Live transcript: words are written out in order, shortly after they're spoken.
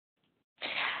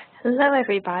Hello,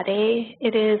 everybody.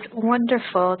 It is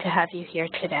wonderful to have you here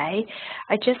today.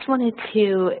 I just wanted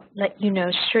to let you know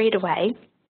straight away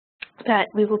that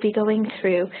we will be going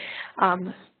through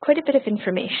quite a bit of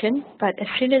information, but as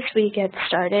soon as we get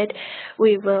started,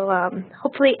 we will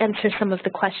hopefully answer some of the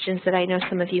questions that I know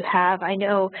some of you have. I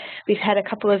know we've had a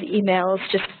couple of emails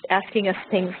just asking us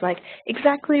things like,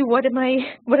 exactly what have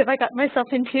I got myself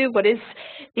into? What is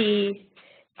the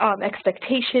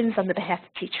expectations on the behalf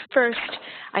of Teach First?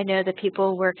 I know that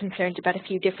people were concerned about a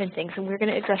few different things, and we're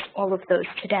going to address all of those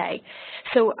today.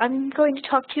 So I'm going to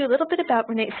talk to you a little bit about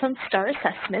Renaissance STAR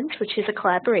Assessments, which is a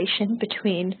collaboration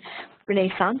between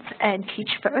Renaissance and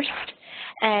Teach First.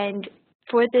 And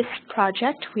for this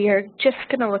project, we are just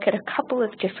going to look at a couple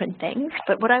of different things,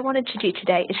 but what I wanted to do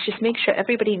today is just make sure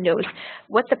everybody knows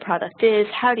what the product is,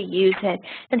 how to use it,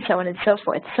 and so on and so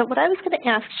forth. So what I was going to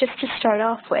ask just to start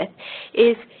off with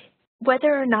is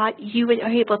whether or not you are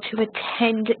able to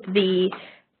attend the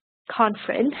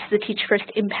conference, the Teach First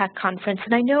Impact Conference.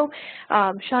 And I know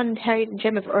Sean, Harriet, and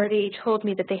Jim have already told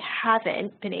me that they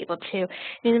haven't been able to.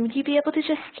 And would you be able to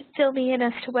just fill me in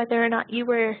as to whether or not you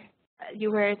were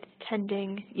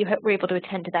attending, were able to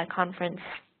attend to that conference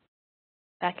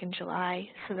back in July,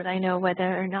 so that I know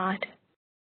whether or not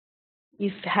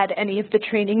you've had any of the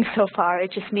training so far?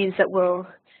 It just means that we'll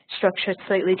structure it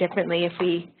slightly differently if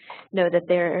we know that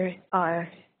there are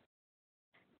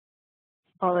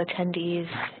all attendees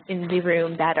in the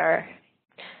room that are,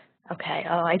 okay,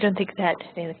 oh, I don't think that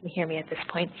anyone can hear me at this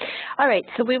point. All right,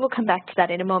 so we will come back to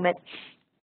that in a moment.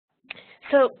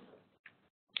 So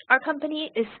our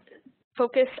company is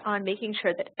focused on making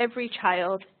sure that every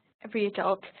child, every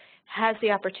adult has the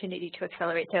opportunity to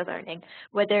accelerate their learning,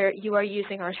 whether you are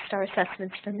using our STAR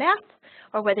assessments for math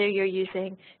or whether you're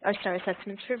using our STAR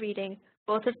assessments for reading.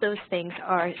 Both of those things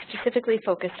are specifically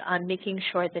focused on making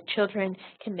sure that children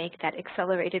can make that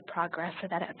accelerated progress or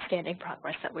that outstanding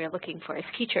progress that we're looking for as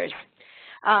teachers.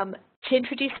 To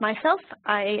introduce myself,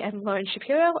 I am Lauren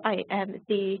Shapiro. I am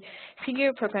the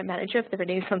Senior Program Manager of the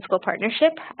Renaissance School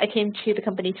Partnership. I came to the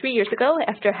company 3 years ago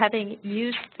after having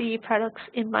used the products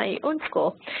in my own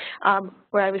school,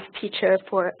 where I was a teacher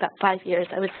for about 5 years.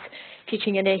 I was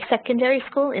teaching in a secondary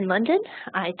school in London.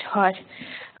 I taught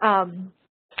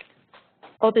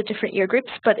all the different year groups,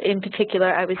 but in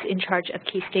particular, I was in charge of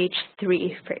Key Stage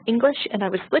 3 for English, and I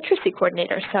was literacy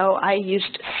coordinator, so I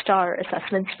used STAR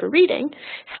assessments for reading,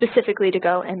 specifically to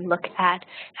go and look at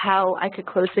how I could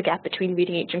close the gap between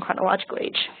reading age and chronological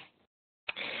age.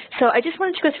 So I just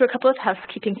wanted to go through a couple of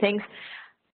housekeeping things.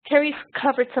 Terry's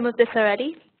covered some of this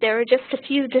already. There are just a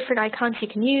few different icons you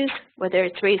can use, whether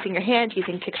it's raising your hand,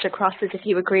 using ticks or crosses if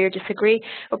you agree or disagree,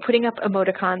 or putting up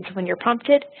emoticons when you're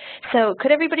prompted. So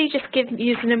could everybody just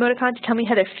use an emoticon to tell me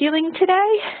how they're feeling today?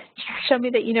 Just show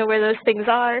me that you know where those things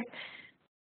are.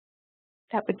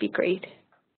 That would be great.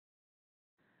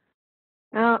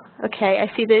 Oh, okay,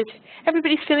 I see that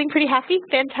everybody's feeling pretty happy.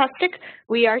 Fantastic.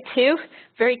 We are too.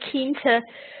 Very keen to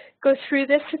go through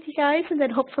this with you guys and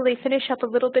then hopefully finish up a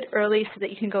little bit early so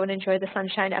that you can go and enjoy the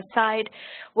sunshine outside.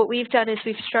 What we've done is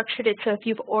we've structured it so if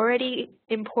you've already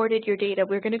imported your data,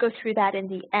 we're going to go through that in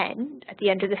the end, at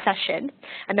the end of the session.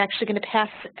 I'm actually going to pass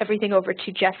everything over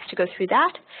to Jess to go through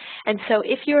that. And so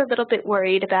if you're a little bit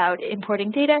worried about importing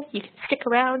data, you can stick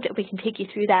around and we can take you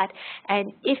through that.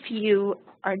 And if you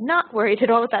are not worried at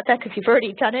all about that because you've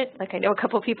already done it, like I know a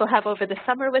couple of people have over the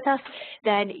summer with us,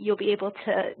 then you'll be able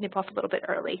to nip off a little bit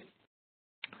early.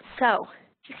 So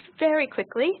just very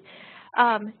quickly,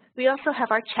 we also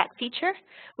have our chat feature.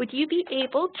 Would you be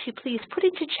able to please put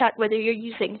into chat whether you're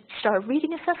using STAR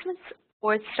reading assessments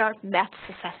or STAR maths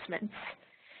assessments,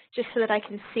 just so that I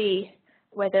can see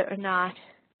whether or not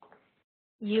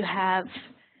you have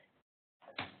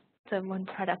the one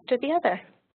product or the other.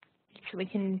 So we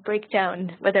can break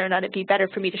down whether or not it'd be better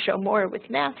for me to show more with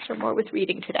maths or more with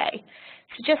reading today.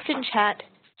 So just in chat,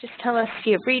 just tell us, do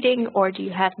you have reading or do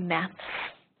you have maths?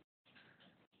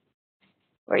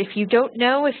 Or if you don't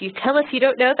know, if you tell us you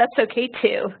don't know, that's okay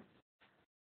too.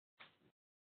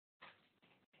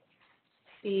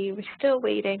 See, we're still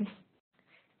waiting.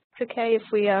 It's okay if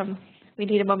we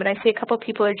need a moment. I see a couple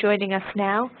people are joining us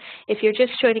now. If you're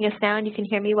just joining us now and you can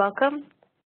hear me, welcome.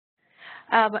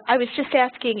 I was just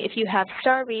asking if you have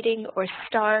STAR reading or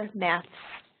STAR maths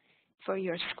for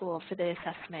your school for the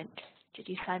assessment. Did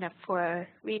you sign up for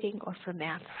reading or for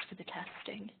maths for the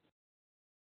testing?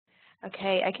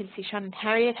 Okay, I can see Sean and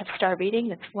Harriet have STAR reading.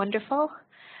 That's wonderful.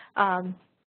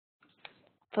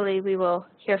 Hopefully we will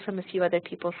hear from a few other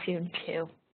people soon too.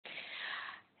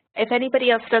 If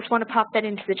anybody else does want to pop that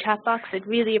into the chat box, I'd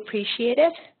really appreciate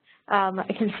it.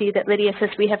 I can see that Lydia says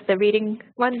we have the reading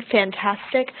one.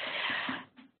 Fantastic.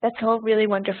 That's all really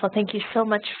wonderful. Thank you so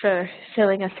much for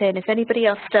filling us in. If anybody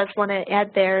else does want to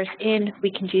add theirs in,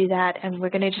 we can do that, and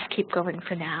we're going to just keep going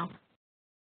for now.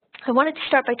 I wanted to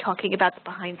start by talking about the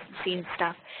behind-the-scenes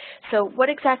stuff. So what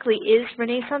exactly is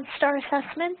Renaissance STAR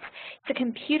Assessments? It's a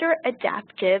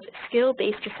computer-adaptive,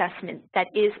 skill-based assessment that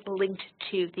is linked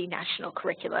to the national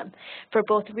curriculum. For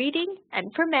both reading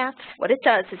and for math, what it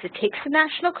does is it takes the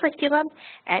national curriculum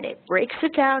and it breaks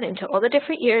it down into all the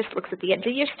different years, looks at the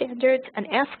end-of-year standards, and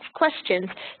asks questions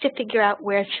to figure out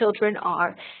where children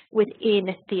are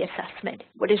within the assessment.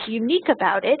 What is unique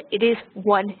about it, it is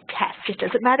one test. It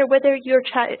doesn't matter whether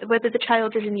the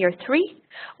child is in year 3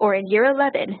 or in year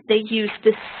 11, they use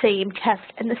the same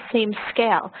test and the same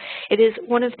scale. It is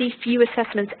one of the few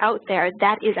assessments out there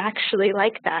that is actually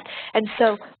like that. And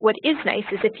so what is nice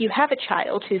is if you have a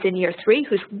child who's in year 3,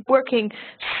 who's working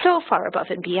so far above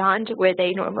and beyond where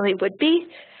they normally would be,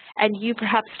 and you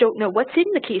perhaps don't know what's in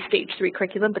the Key Stage 3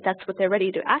 curriculum, but that's what they're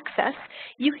ready to access,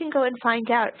 you can go and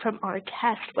find out from our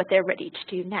test what they're ready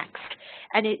to do next.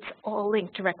 And it's all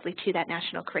linked directly to that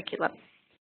national curriculum.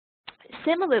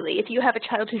 Similarly, if you have a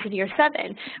child who's in year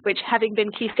 7, which having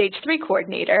been Key Stage 3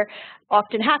 coordinator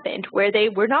often happened, where they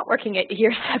were not working at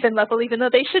year 7 level, even though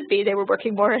they should be, they were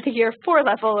working more at the year 4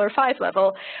 level or 5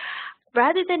 level,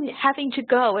 rather than having to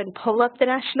go and pull up the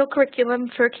national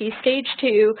curriculum for Key Stage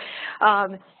 2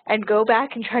 and go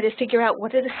back and try to figure out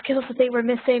what are the skills that they were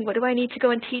missing, what do I need to go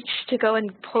and teach to go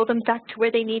and pull them back to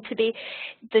where they need to be,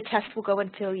 the test will go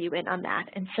and fill you in on that.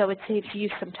 And so it saves you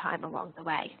some time along the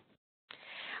way.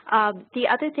 The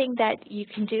other thing that you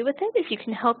can do with it is you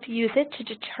can help use it to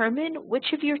determine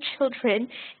which of your children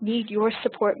need your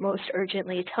support most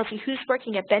urgently. It tells you who's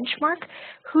working at benchmark,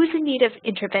 who's in need of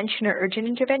intervention or urgent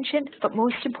intervention, but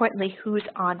most importantly, who's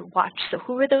on watch. So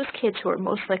who are those kids who are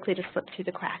most likely to slip through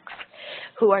the cracks,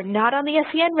 who are not on the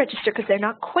SEN register because they're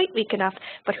not quite weak enough,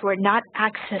 but who are not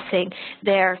accessing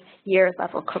their year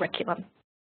level curriculum.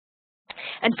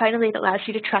 And finally, it allows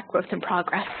you to track growth and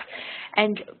progress.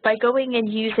 And by going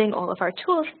and using all of our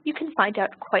tools, you can find out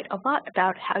quite a lot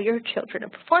about how your children are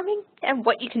performing and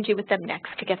what you can do with them next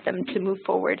to get them to move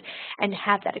forward and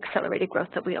have that accelerated growth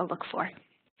that we all look for.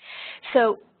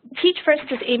 So Teach First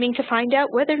is aiming to find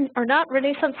out whether or not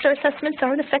Renaissance STAR assessments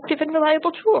are an effective and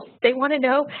reliable tool. They want to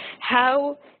know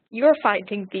how you're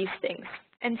finding these things.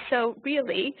 And so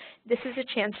really, this is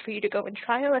a chance for you to go and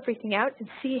trial everything out and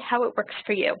see how it works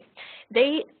for you.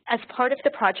 They, as part of the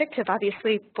project, have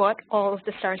obviously bought all of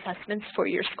the STAR assessments for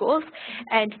your schools,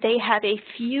 and they have a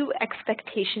few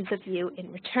expectations of you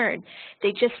in return.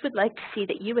 They just would like to see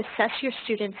that you assess your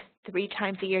students 3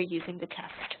 times a year using the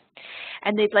test.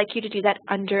 And they'd like you to do that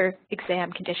under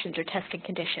exam conditions or testing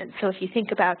conditions. So if you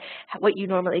think about what you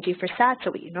normally do for SATs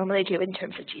or what you normally do in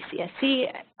terms of GCSE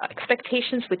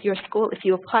expectations with your school, if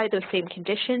you apply those same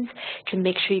conditions to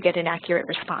make sure you get an accurate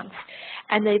response.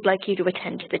 And they'd like you to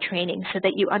attend to the training so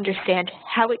that you understand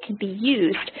how it can be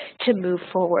used to move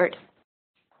forward.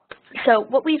 So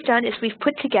what we've done is we've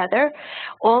put together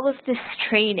all of this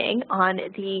training on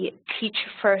the Teach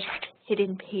First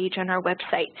hidden page on our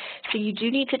website. So you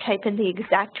do need to type in the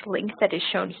exact link that is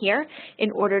shown here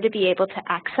in order to be able to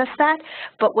access that.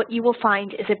 But what you will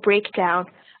find is a breakdown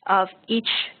of each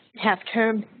half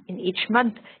term in each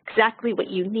month, exactly what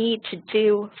you need to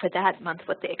do for that month,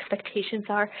 what the expectations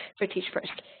are for Teach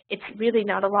First. It's really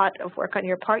not a lot of work on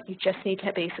your part. You just need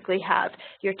to basically have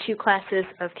your 2 classes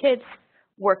of kids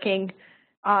working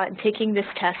and taking this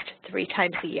test 3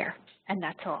 times a year, and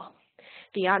that's all.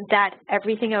 Beyond that,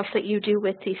 everything else that you do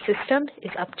with the system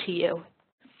is up to you.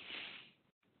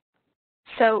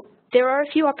 So there are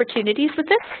a few opportunities with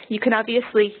this. You can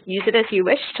obviously use it as you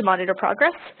wish to monitor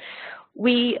progress.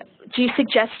 We do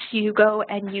suggest you go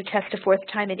and you test a 4th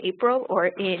time in April or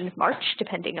in March,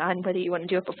 depending on whether you want to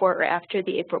do it before or after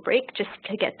the April break, just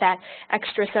to get that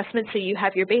extra assessment so you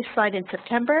have your baseline in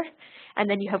September. And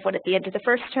then you have one at the end of the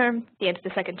 1st term, the end of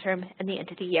the 2nd term, and the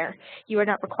end of the year. You are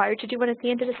not required to do one at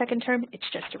the end of the 2nd term. It's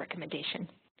just a recommendation.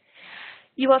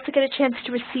 You also get a chance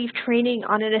to receive training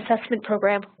on an assessment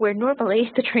program where normally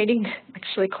the training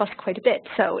actually costs quite a bit.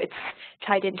 So it's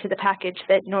tied into the package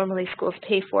that normally schools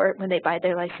pay for when they buy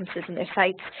their licenses and their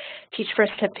sites. Teach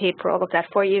First have paid for all of that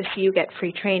for you, so you get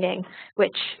free training,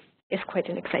 which is quite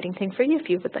an exciting thing for you if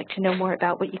you would like to know more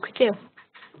about what you could do.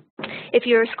 If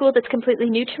you're a school that's completely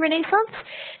new to Renaissance,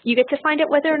 you get to find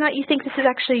out whether or not you think this is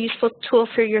actually a useful tool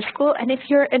for your school. And if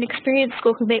you're an experienced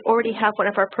school who may already have one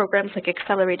of our programs like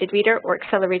Accelerated Reader or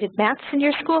Accelerated Maths in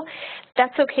your school,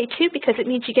 that's okay too, because it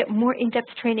means you get more in-depth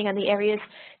training on the areas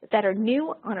that are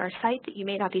new on our site that you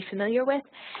may not be familiar with,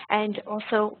 and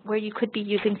also where you could be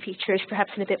using features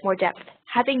perhaps in a bit more depth,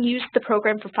 having used the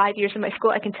program for 5 years in my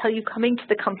school, I can tell you coming to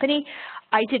the company,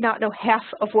 I did not know half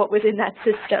of what was in that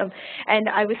system, and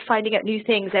I was finding out new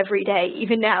things every day.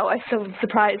 Even now, I'm so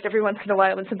surprised every once in a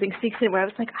while when something sneaks in where I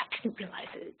was like, I didn't realize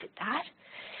it did that.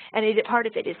 And part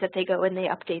of it is that they go and they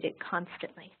update it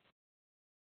constantly.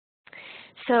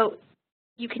 So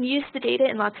you can use the data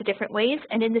in lots of different ways,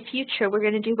 and in the future we're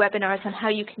going to do webinars on how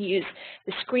you can use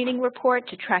the screening report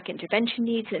to track intervention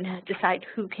needs and decide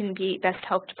who can be best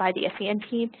helped by the SEN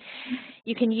team.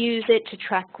 You can use it to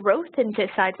track growth and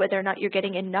decide whether or not you're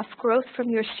getting enough growth from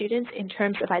your students in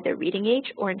terms of either reading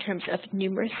age or in terms of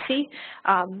numeracy,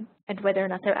 and whether or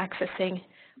not they're accessing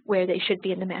where they should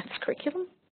be in the maths curriculum.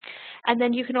 And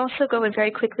then you can also go and very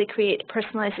quickly create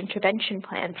personalized intervention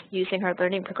plans using our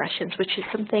learning progressions, which is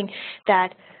something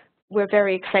that we're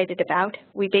very excited about.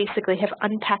 We basically have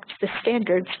unpacked the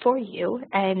standards for you,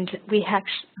 and we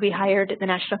hired the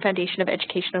National Foundation of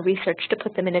Educational Research to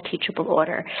put them in a teachable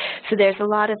order. So there's a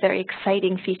lot of very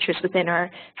exciting features within our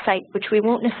site, which we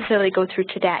won't necessarily go through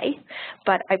today,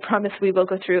 but I promise we will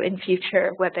go through in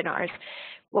future webinars.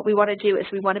 What we want to do is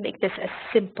we want to make this as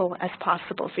simple as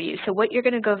possible for you. So what we're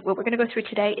going to go through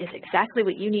today is exactly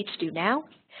what you need to do now,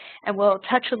 and we'll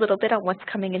touch a little bit on what's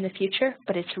coming in the future,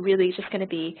 but it's really just going to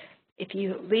be, if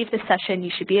you leave the session,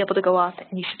 you should be able to go off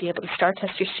and you should be able to start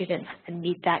test your students and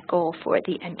meet that goal for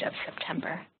the end of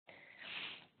September.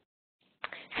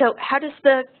 So how does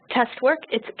the test work?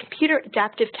 It's computer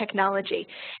adaptive technology.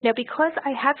 Now, because I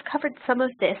have covered some of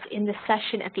this in the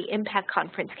session at the Impact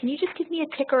Conference, can you just give me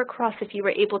a tick or a cross if you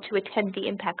were able to attend the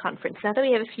Impact Conference? Now that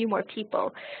we have a few more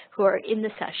people who are in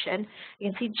the session,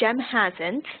 you can see Jem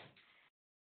hasn't,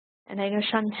 and I know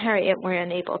Sean and Harriet were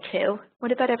unable to.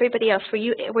 What about everybody else? Were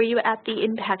you at the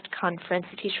Impact Conference,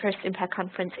 the Teach First Impact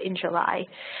Conference in July?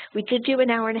 We did do an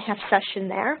hour-and-a-half session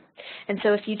there, and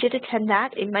so if you did attend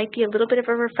that, it might be a little bit of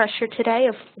a refresher today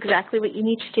of exactly what you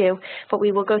need to do, but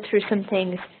we will go through some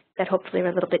things that hopefully are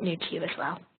a little bit new to you as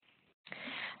well.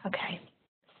 Okay,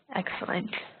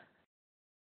 excellent.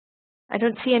 I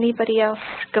don't see anybody else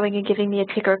going and giving me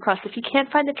a tick or a cross. If you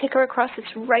can't find the tick or a cross,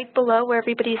 it's right below where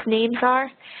everybody's names are.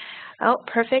 Oh,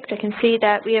 perfect. I can see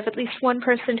that we have at least one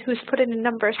person who's put in a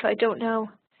number, so I don't know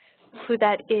who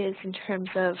that is in terms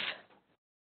of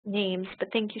names, but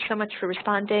thank you so much for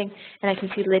responding. And I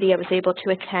can see Lydia was able to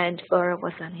attend, Laura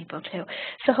was unable to.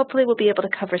 So hopefully we'll be able to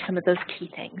cover some of those key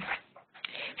things.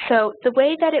 So the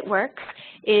way that it works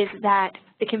is that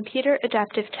the computer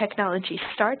adaptive technology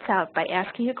starts out by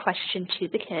asking a question to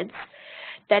the kids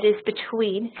that is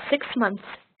between 6 months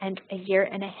and a year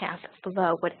and a half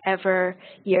below whatever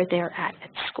year they're at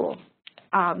school.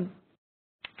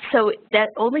 So that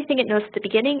only thing it knows at the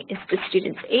beginning is the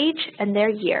student's age and their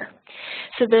year.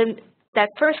 So then that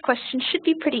first question should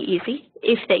be pretty easy.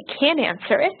 If they can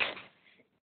answer it,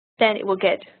 then it will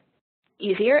get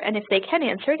easier, and if they can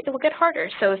answer it, it will get harder.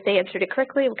 So if they answered it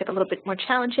correctly, it will get a little bit more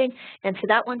challenging. Answer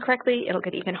that one correctly, it'll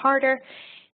get even harder.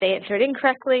 They answer it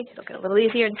incorrectly, it'll get a little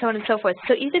easier, and so on and so forth.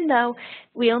 So even though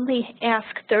we only ask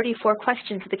 34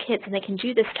 questions of the kids and they can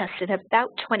do this test in about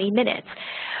 20 minutes,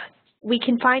 we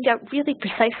can find out really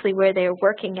precisely where they're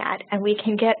working at, and we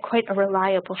can get quite a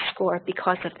reliable score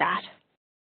because of that.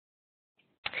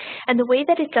 And the way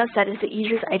that it does that is it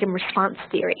uses item response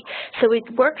theory. So it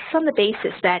works on the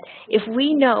basis that if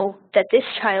we know that this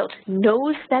child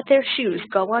knows that their shoes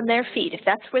go on their feet, if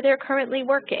that's where they're currently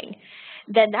working,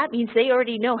 then that means they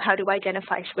already know how to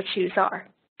identify what shoes are.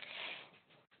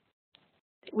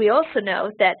 We also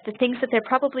know that the things that they're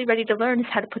probably ready to learn is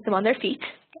how to put them on their feet,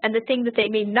 and the thing that they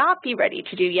may not be ready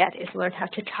to do yet is learn how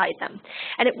to tie them.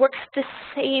 And it works the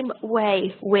same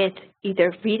way with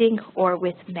either reading or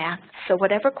with math. So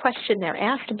whatever question they're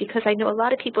asked, and because I know a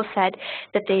lot of people said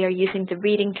that they are using the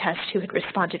reading test who had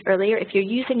responded earlier, if you're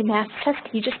using a math test,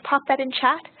 can you just pop that in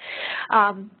chat?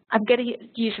 I'm going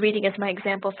to use reading as my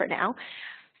example for now.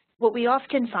 What we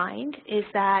often find is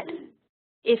that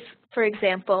if, for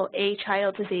example, a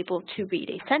child is able to read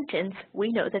a sentence,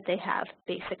 we know that they have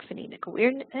basic phonemic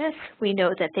awareness. We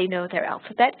know that they know their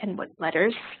alphabet and what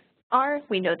letters are.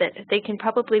 We know that they can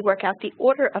probably work out the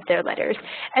order of their letters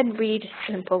and read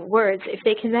simple words. If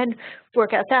they can then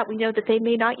work out that, we know that they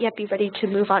may not yet be ready to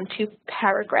move on to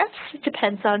paragraphs. It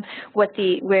depends on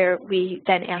where we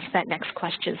then ask that next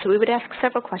question. So we would ask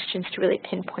several questions to really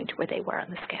pinpoint where they were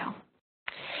on the scale.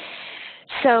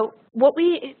 So what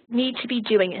we need to be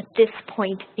doing at this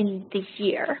point in the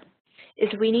year is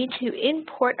we need to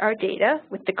import our data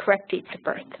with the correct dates of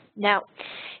birth. Now,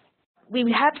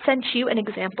 we have sent you an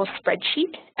example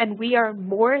spreadsheet, and we are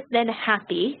more than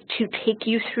happy to take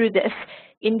you through this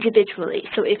individually.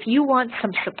 So if you want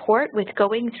some support with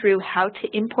going through how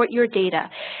to import your data,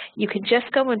 you can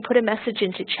just go and put a message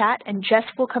into chat, and Jess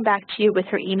will come back to you with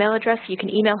her email address. You can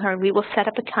email her, and we will set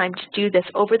up a time to do this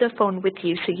over the phone with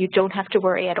you so you don't have to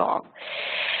worry at all.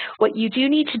 What you do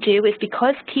need to do is,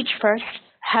 because Teach First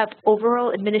have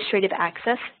overall administrative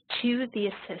access to the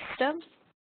system,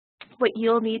 what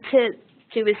you'll need to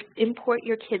do is import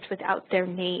your kids without their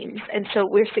names. And so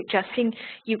we're suggesting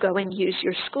you go and use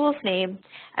your school's name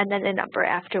and then a number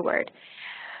afterward.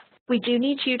 We do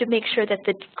need you to make sure that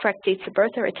the correct dates of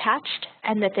birth are attached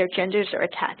and that their genders are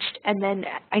attached. And then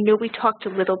I know we talked a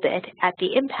little bit at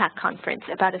the Impact Conference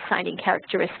about assigning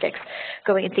characteristics,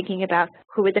 going and thinking about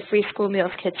who are the free school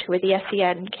meals kids, who are the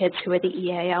SEN kids, who are the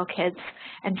EAL kids,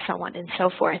 and so on and so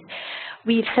forth.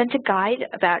 We've sent a guide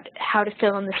about how to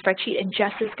fill in the spreadsheet, and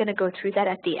Jess is going to go through that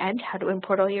at the end, how to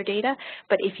import all your data.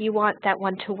 But if you want that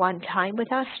one-to-one time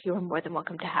with us, you are more than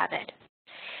welcome to have it.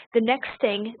 The next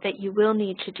thing that you will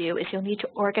need to do is you'll need to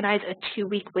organize a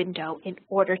 2-week window in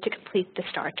order to complete the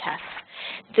STAR tests.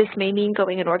 This may mean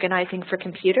going and organizing for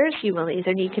computers. You will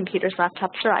either need computers,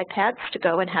 laptops, or iPads to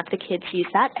go and have the kids use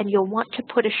that, and you'll want to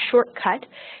put a shortcut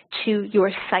to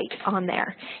your site on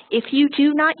there. If you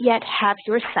do not yet have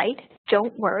your site,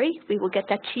 don't worry, we will get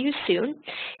that to you soon.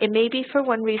 It may be for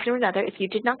one reason or another. If you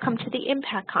did not come to the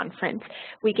Impact Conference,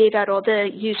 we gave out all the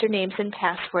usernames and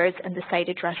passwords and the site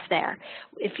address there.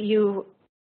 If you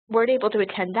weren't able to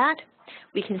attend that,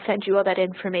 we can send you all that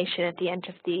information at the end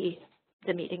of the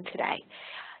meeting today.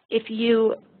 If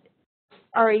you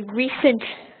are a recent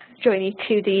joinee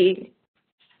to the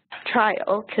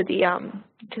trial, to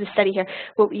the study here,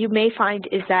 what you may find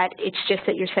is that it's just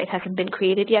that your site hasn't been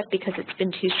created yet because it's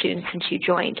been too soon since you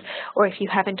joined. Or if you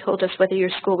haven't told us whether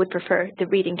your school would prefer the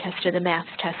reading test or the math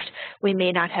test, we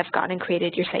may not have gone and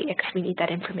created your site yet because we need that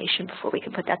information before we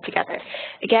can put that together.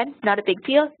 Again, not a big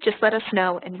deal. Just let us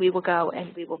know and we will go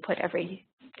and we will put everything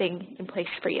in place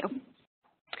for you.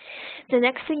 The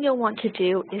next thing you'll want to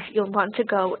do is you'll want to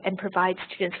go and provide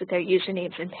students with their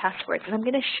usernames and passwords, and I'm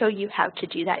going to show you how to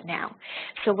do that now.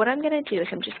 So what I'm going to do is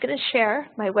I'm just going to share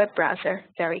my web browser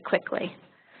very quickly.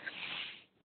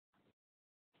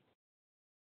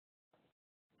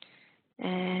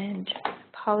 And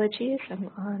apologies, I'm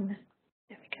on,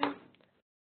 there we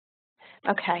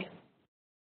go. Okay.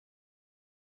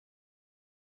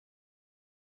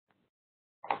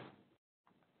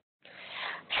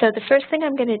 So the first thing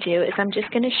I'm going to do is I'm just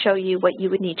going to show you what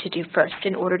you would need to do first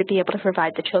in order to be able to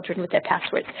provide the children with their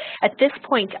passwords. At this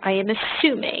point, I am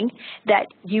assuming that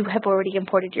you have already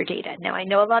imported your data. Now, I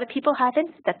know a lot of people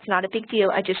haven't. That's not a big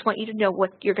deal. I just want you to know what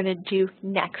you're going to do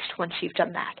next once you've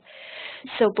done that.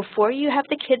 So before you have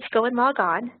the kids go and log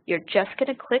on, you're just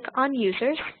going to click on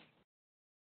Users,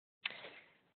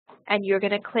 and you're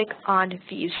going to click on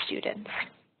View Students.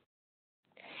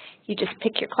 You just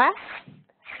pick your class.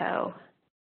 So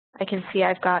I can see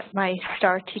I've got my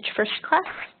STAR Teach First class,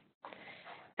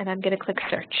 and I'm going to click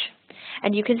Search.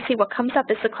 And you can see what comes up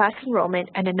is the class enrollment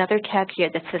and another tab here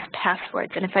that says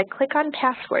Passwords. And if I click on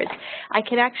Passwords, I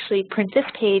can actually print this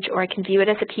page or I can view it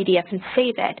as a PDF and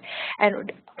save it.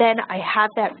 And then I have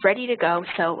that ready to go,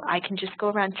 so I can just go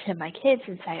around to my kids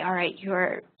and say, all right,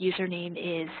 your username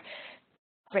is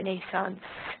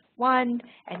Renaissance1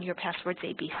 and your password's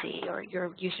ABC, or your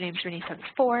username is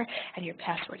Renaissance4 and your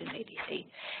password is ABC.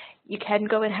 You can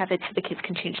go and have it so the kids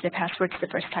can change their passwords the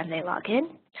first time they log in.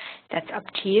 That's up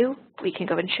to you. We can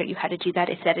go and show you how to do that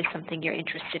if that is something you're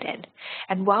interested in.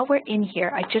 And while we're in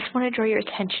here, I just want to draw your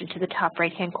attention to the top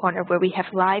right-hand corner where we have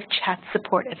live chat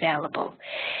support available.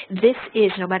 This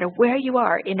is, no matter where you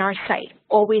are in our site,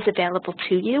 always available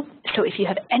to you. So if you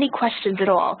have any questions at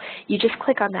all, you just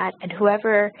click on that, and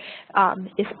whoever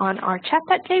is on our chat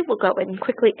that day will go and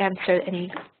quickly answer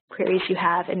any queries you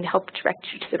have and help direct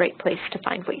you to the right place to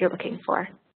find what you're looking for.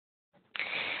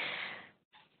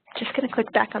 Just going to click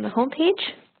back on the home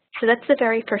page. So that's the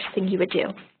very first thing you would do.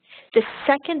 The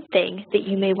second thing that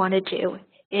you may want to do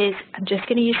is, I'm just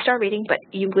going to use STAR Reading, but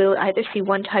you will either see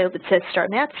one tile that says STAR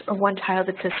Maths or one tile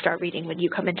that says STAR Reading when you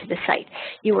come into the site.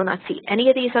 You will not see any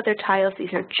of these other tiles.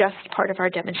 These are just part of our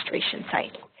demonstration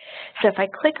site. So if I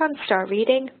click on STAR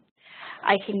Reading,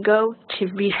 I can go to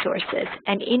Resources,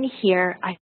 and in here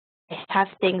I have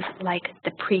things like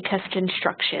the pre-test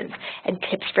instructions and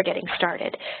tips for getting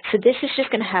started. So this is just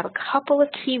going to have a couple of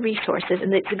key resources,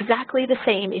 and it's exactly the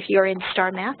same if you're in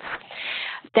STAR Maths,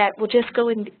 that will just go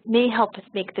and may help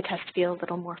make the test feel a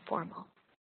little more formal.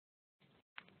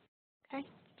 Okay,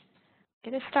 I'm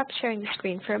going to stop sharing the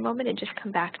screen for a moment and just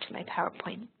come back to my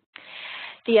PowerPoint.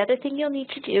 The other thing you'll need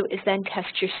to do is then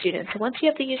test your students. So once you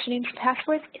have the usernames and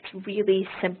passwords, it's really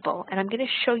simple. And I'm going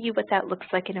to show you what that looks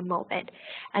like in a moment.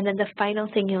 And then the final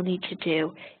thing you'll need to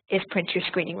do is print your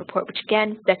screening report, which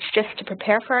again, that's just to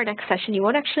prepare for our next session. You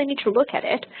won't actually need to look at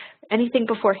it, anything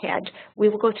beforehand. We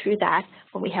will go through that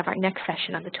when we have our next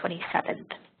session on the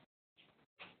 27th.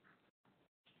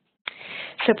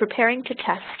 So preparing to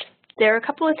test. There are a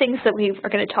couple of things that we are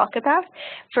going to talk about.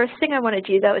 First thing I want to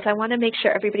do, though, is I want to make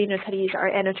sure everybody knows how to use our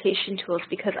annotation tools,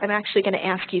 because I'm actually going to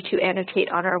ask you to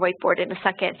annotate on our whiteboard in a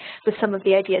second with some of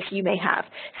the ideas you may have.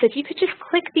 So if you could just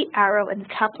click the arrow in the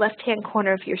top left-hand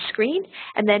corner of your screen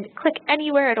and then click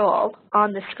anywhere at all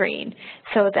on the screen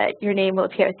so that your name will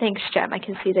appear. Thanks, Jem. I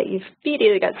can see that you've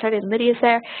immediately got started and Lydia's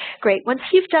there. Great. Once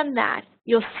you've done that,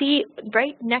 you'll see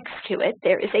right next to it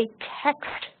there is a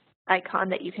text icon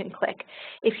that you can click.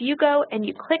 If you go and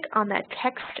you click on that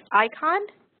text icon,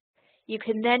 you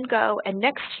can then go and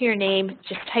next to your name,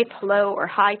 just type hello or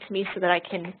hi to me so that I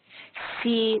can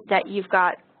see that you've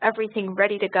got everything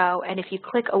ready to go. And if you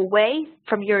click away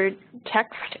from your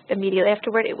text immediately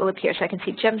afterward, it will appear. So I can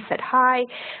see Jem said hi,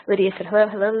 Lydia said hello,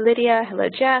 hello Lydia, hello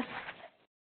Jess,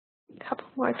 a couple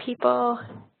more people.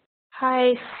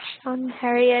 Hi, Sean,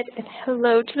 Harriet, and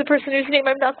hello to the person whose name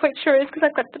I'm not quite sure is because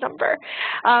I've got the number.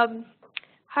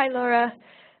 Hi, Laura.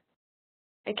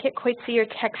 I can't quite see your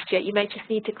text yet. You might just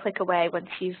need to click away once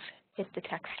you've hit the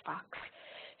text box.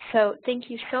 So thank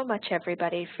you so much,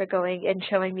 everybody, for going and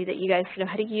showing me that you guys know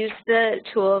how to use the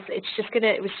tools. It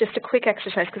was just a quick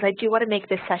exercise because I do want to make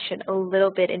this session a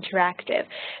little bit interactive.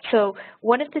 So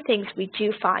one of the things we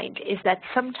do find is that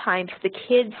sometimes the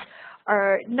kids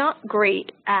are not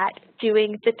great at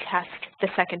doing the test the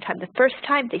second time. The first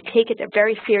time they take it, they're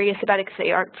very serious about it because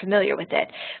they aren't familiar with it.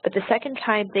 But the second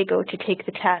time they go to take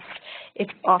the test,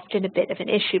 it's often a bit of an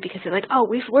issue because they're like, oh,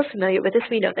 we're familiar with this,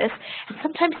 we know this. And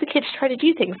sometimes the kids try to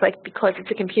do things like, because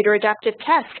it's a computer adaptive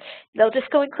test, they'll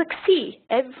just go and click C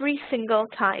every single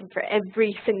time for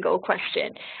every single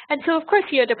question. And so of course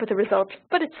you end up with a result,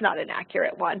 but it's not an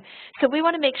accurate one. So we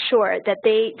want to make sure that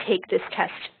they take this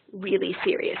test really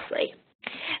seriously.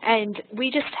 And we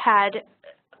just had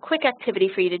a quick activity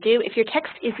for you to do. If your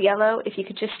text is yellow, if you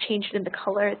could just change it in the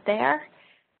color there.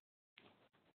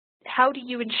 How do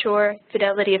you ensure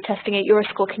fidelity of testing at your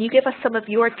school? Can you give us some of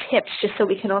your tips just so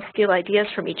we can all steal ideas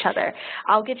from each other?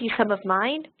 I'll give you some of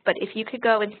mine, but if you could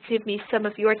go and give me some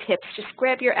of your tips, just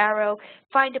grab your arrow,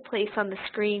 find a place on the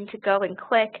screen to go and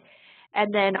click,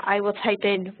 and then I will type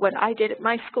in what I did at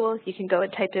my school. You can go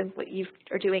and type in what you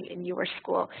are doing in your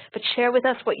school. But share with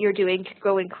us what you're doing to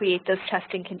go and create those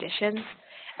testing conditions,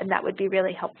 and that would be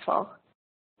really helpful.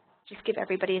 Just give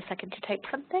everybody a second to type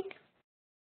something.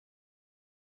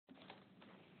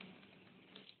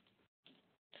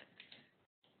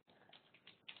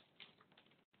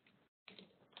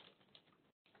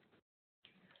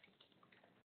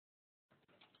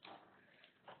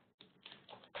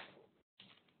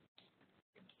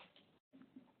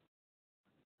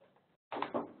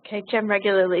 Okay, Jem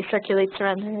regularly circulates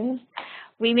around the room.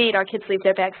 We made our kids leave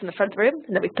their bags in the front of the room,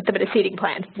 and then we put them in a seating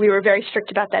plan. We were very strict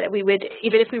about that. We would,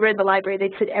 even if we were in the library,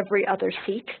 they'd sit every other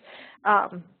seat,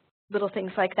 little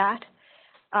things like that.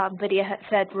 Lydia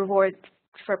said rewards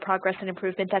for progress and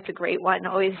improvement. That's a great one,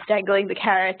 always dangling the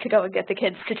carrot to go and get the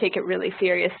kids to take it really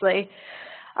seriously.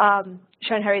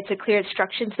 Sean Harriet said clear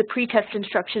instructions. The pre-test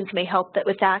instructions may help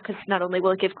with that because not only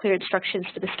will it give clear instructions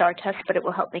for the STAR test, but it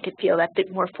will help make it feel that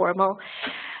bit more formal.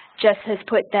 Jess has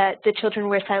put that the children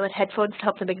wear silent headphones to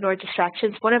help them ignore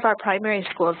distractions. One of our primary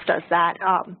schools does that.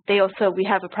 We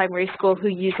have a primary school who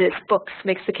uses books,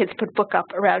 makes the kids put book up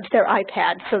around their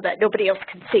iPad so that nobody else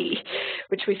can see,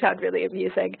 which we found really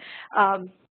amusing.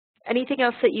 Anything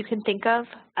else that you can think of?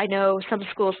 I know some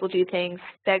schools will do things,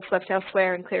 bags left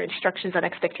elsewhere and clear instructions on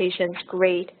expectations,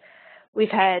 great. We've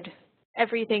had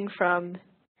everything from,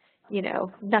 you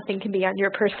know, nothing can be on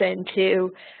your person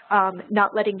to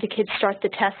not letting the kids start the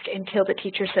test until the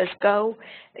teacher says go,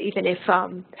 even if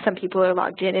some people are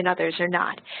logged in and others are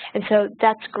not. And so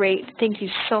that's great. Thank you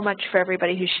so much for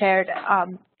everybody who shared.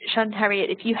 Sean,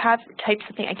 Harriet, if you have typed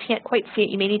something, I can't quite see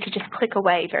it, you may need to just click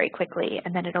away very quickly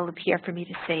and then it'll appear for me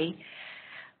to see.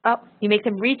 Oh, you make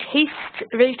them retest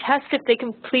if they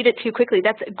complete it too quickly.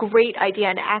 That's a great idea,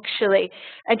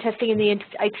 and testing in the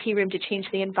IT room to change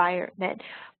the environment.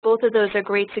 Both of those are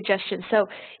great suggestions. So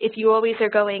if you always are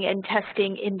going and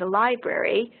testing in the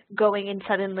library, going and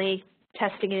suddenly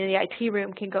testing in the IT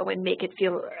room can go and make it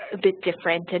feel a bit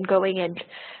different, and going and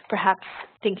perhaps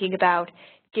thinking about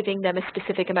giving them a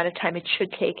specific amount of time it should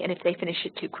take, and if they finish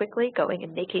it too quickly, going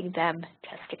and making them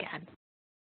test again.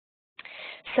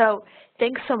 So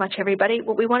thanks so much, everybody.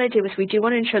 What we want to do is we do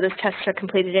want to ensure those tests are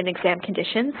completed in exam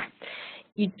conditions.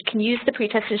 You can use the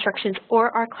pretest instructions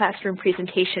or our classroom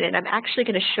presentation, and I'm actually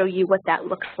going to show you what that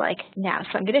looks like now.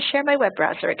 So I'm going to share my web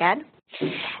browser again,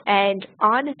 and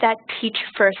on that Teach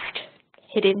First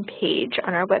hidden page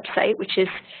on our website, which is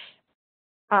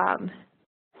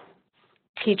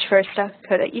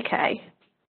teachfirst.co.uk.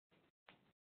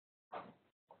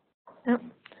 Oh,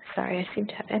 sorry, I seem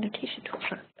to have annotation tools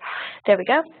on. There we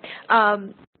go.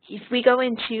 If we go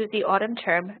into the autumn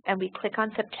term and we click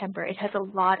on September, it has a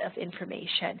lot of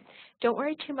information. Don't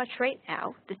worry too much right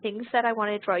now. The things that I want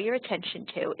to draw your attention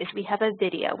to is we have a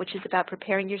video which is about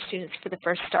preparing your students for the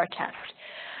first STAR test.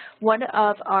 One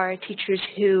of our teachers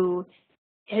who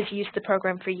has used the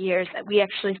program for years, we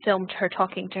actually filmed her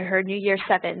talking to her New Year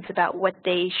 7s about what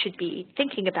they should be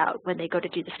thinking about when they go to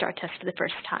do the STAR test for the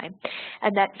first time.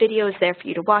 And that video is there for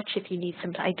you to watch if you need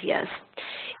some ideas.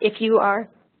 If you are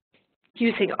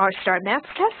using our STAR Math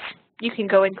test, you can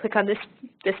go and click on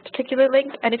this particular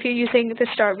link, and if you're using the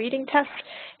STAR Reading test,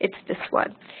 it's this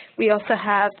one. We also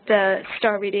have the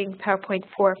STAR Reading PowerPoint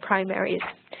for primaries.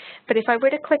 But if I were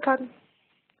to click on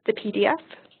the PDF,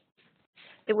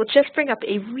 it will just bring up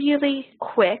a really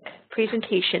quick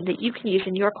presentation that you can use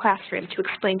in your classroom to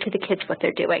explain to the kids what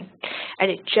they're doing. And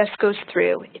it just goes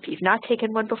through. If you've not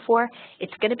taken one before,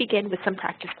 it's going to begin with some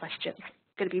practice questions.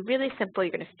 It's going to be really simple.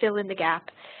 You're going to fill in the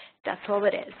gap. That's all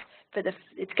it is.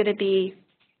 It's going to be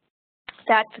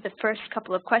that for the first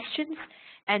couple of questions,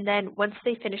 and then once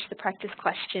they finish the practice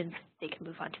questions, they can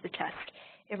move on to the test.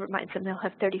 It reminds them they'll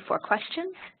have 34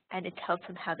 questions, and it tells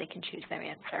them how they can choose their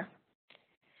answer.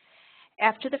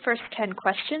 After the first 10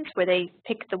 questions, where they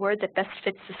pick the word that best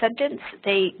fits the sentence,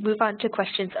 they move on to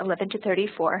questions 11 to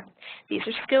 34. These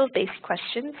are skill-based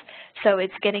questions, so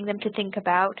it's getting them to think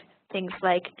about things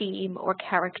like theme or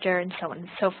character and so on and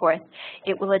so forth.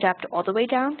 It will adapt all the way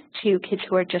down to kids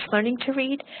who are just learning to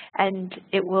read, and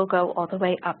it will go all the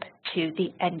way up to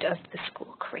the end of the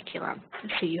school curriculum.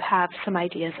 So you have some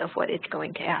ideas of what it's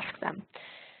going to ask them.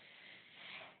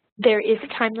 There is a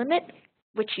time limit,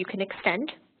 which you can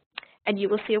extend, and you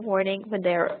will see a warning when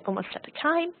they're almost at the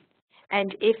time.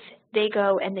 And if they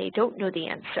go and they don't know the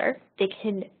answer, they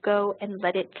can go and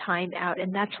let it time out.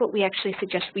 And that's what we actually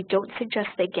suggest. We don't suggest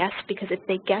they guess, because if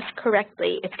they guess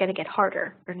correctly, it's going to get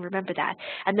harder. And remember that.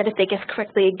 And then if they guess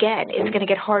correctly again, it's going to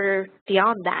get harder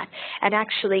beyond that. And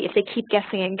actually, if they keep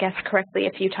guessing and guess correctly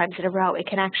a few times in a row, it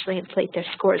can actually inflate their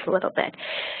scores a little bit.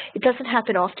 It doesn't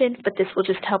happen often, but this will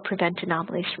just help prevent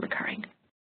anomalies from occurring.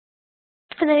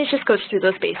 And then it just goes through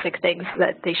those basic things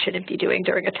that they shouldn't be doing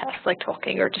during a test, like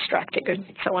talking or distracting and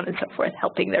so on and so forth,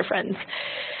 helping their friends.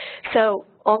 So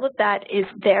all of that is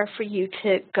there for you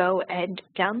to go and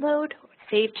download,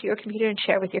 save to your computer, and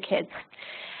share with your kids.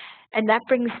 And that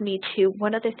brings me to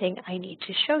one other thing I need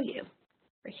to show you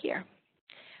right here.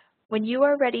 When you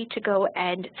are ready to go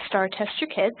and STAR test your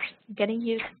kids, I'm going to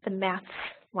use the maths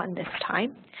one this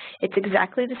time. It's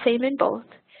exactly the same in both.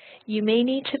 You may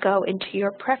need to go into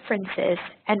your preferences,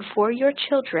 and for your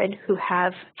children who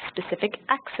have specific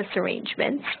access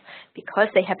arrangements, because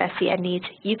they have SEN needs,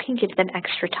 you can give them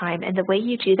extra time. And the way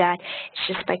you do that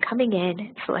is just by coming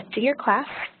in, selecting your class.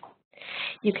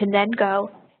 You can then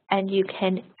go and you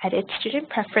can edit student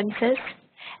preferences.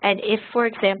 And if, for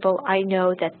example, I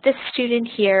know that this student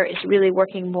here is really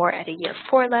working more at a Year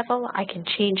 4 level, I can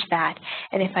change that.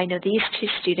 And if I know these two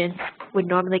students would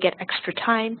normally get extra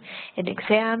time in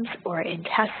exams or in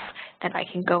tests, then I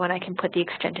can go and I can put the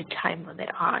extended time limit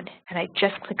on. And I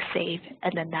just click Save,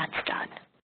 and then that's done.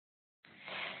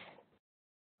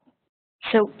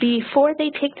 So before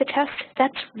they take the test,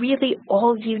 that's really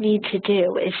all you need to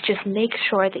do, is just make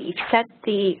sure that you've set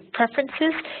the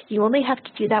preferences. You only have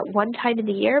to do that one time in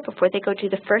the year before they go do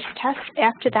the first test.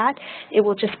 After that, it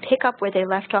will just pick up where they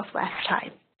left off last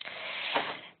time.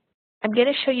 I'm going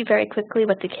to show you very quickly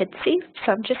what the kids see.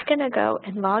 So I'm just going to go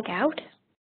and log out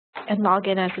and log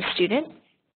in as a student.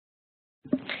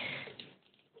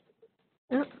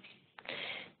 And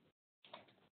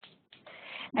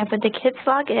when the kids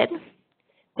log in,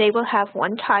 they will have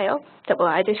one tile that will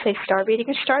either say STAR Reading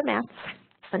or STAR Math.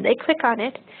 When they click on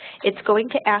it, it's going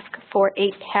to ask for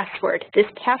a password. This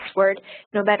password,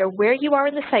 no matter where you are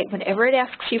in the site, whenever it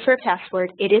asks you for a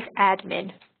password, it is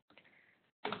admin.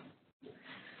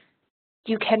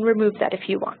 You can remove that if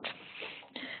you want.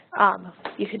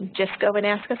 You can just go and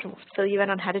ask us, and we'll fill you in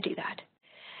on how to do that.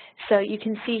 So you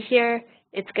can see here,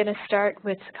 it's going to start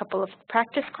with a couple of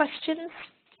practice questions.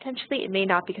 potentially. It may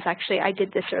not, because actually I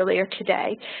did this earlier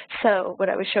today, so when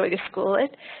I was showing a school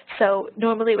it. So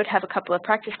normally it would have a couple of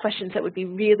practice questions that would be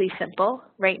really simple.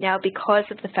 Right now, because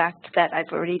of the fact that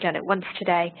I've already done it once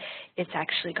today, it's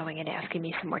actually going and asking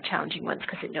me some more challenging ones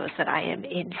because it knows that I am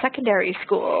in secondary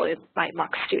school, my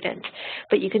mock student.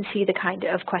 But you can see the kind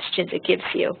of questions it gives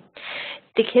you.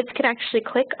 The kids can actually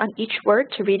click on each word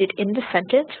to read it in the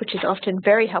sentence, which is often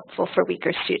very helpful for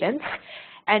weaker students.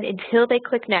 And until they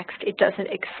click next, it doesn't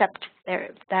accept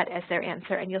that as their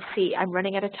answer. And you'll see I'm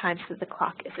running out of time, so the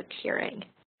clock is appearing.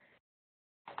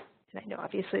 And I know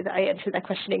obviously that I answered that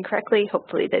question incorrectly.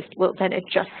 Hopefully this will then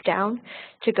adjust down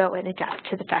to go and adapt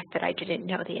to the fact that I didn't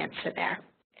know the answer there.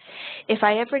 If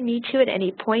I ever need to at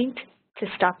any point to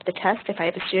stop the test, if I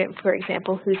have a student, for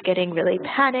example, who's getting really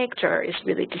panicked or is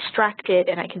really distracted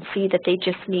and I can see that they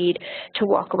just need to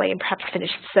walk away and perhaps finish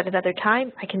this at another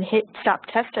time, I can hit stop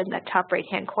test in that top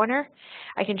right-hand corner.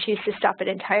 I can choose to stop it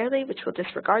entirely, which will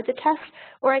disregard the test,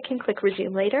 or I can click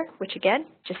resume later, which again,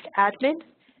 just admin,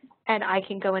 and I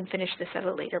can go and finish this at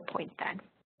a later point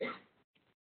then.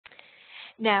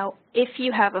 Now, if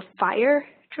you have a fire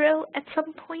drill at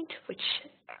some point, which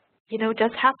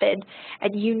does happen,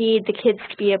 and you need the kids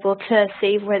to be able to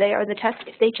save where they are in the test,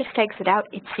 if they just exit out,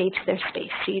 it saves their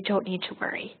space, so you don't need to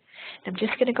worry. I'm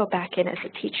just going to go back in as a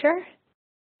teacher.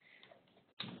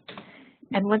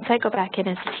 And once I go back in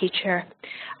as a teacher,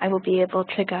 I will be able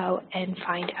to go and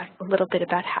find out a little bit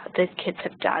about how the kids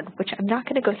have done, which I'm not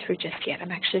going to go through just yet.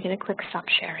 I'm actually going to click Stop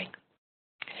Sharing.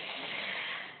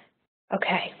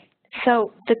 Okay,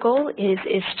 so the goal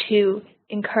is to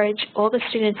encourage all the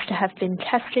students to have been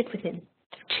tested within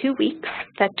 2 weeks.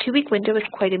 That 2-week window is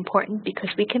quite important because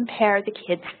we compare the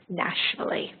kids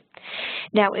nationally.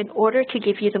 Now, in order to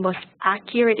give you the most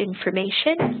accurate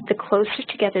information, the closer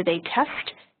together they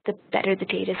test, the better the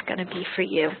data is going to be for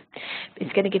you.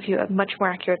 It's going to give you a much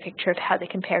more accurate picture of how they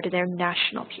compare to their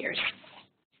national peers.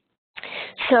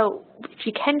 So if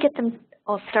you can get them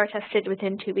all STAR tested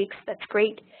within 2 weeks, that's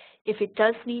great. If it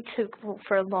does need to go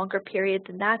for a longer period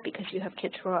than that because you have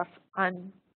kids who are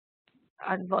on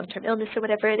long-term illness or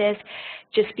whatever it is,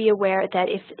 just be aware that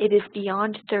if it is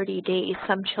beyond 30 days,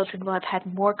 some children will have had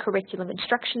more curriculum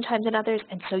instruction time than others,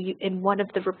 and so in one of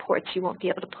the reports you won't be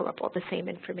able to pull up all the same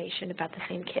information about the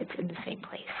same kids in the same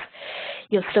place.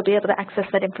 You'll still be able to access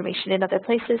that information in other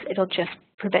places. It'll just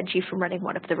prevent you from running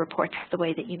one of the reports the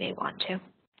way that you may want to.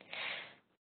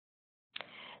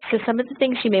 So some of the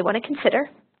things you may want to consider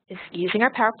is using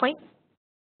our PowerPoint,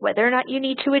 whether or not you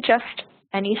need to adjust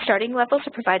any starting levels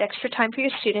to provide extra time for your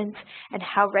students, and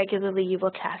how regularly you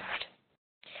will test.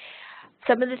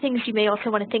 Some of the things you may also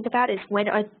want to think about is when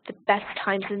are the best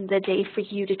times in the day for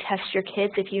you to test your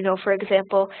kids. If you know, for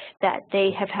example, that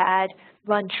they have had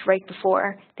lunch right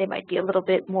before, they might be a little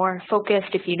bit more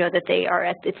focused. If you know that they are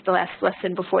it's the last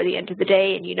lesson before the end of the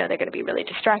day and you know they're going to be really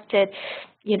distracted,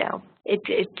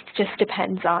 it just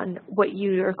depends on what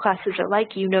your classes are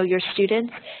like. You know your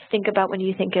students. Think about when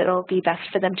you think it'll be best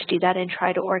for them to do that and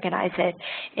try to organize it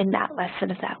in that lesson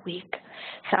of that week.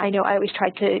 So I know I always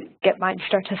tried to get mine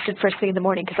STAR tested first thing in the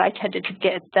morning because I tended to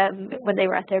get them when they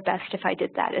were at their best if I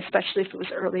did that, especially if it was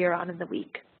earlier on in the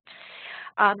week.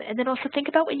 And then also think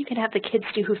about what you can have the kids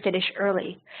do who finish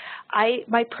early.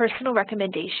 My personal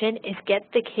recommendation is get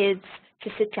the kids to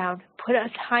sit down, put a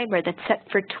timer that's set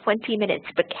for 20 minutes,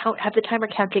 but have the timer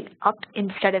counting up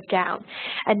instead of down.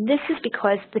 And this is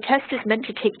because the test is meant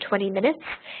to take 20 minutes.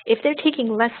 If they're taking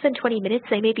less than 20 minutes,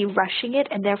 they may be rushing it,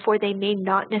 and therefore they may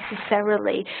not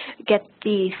necessarily get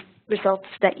the results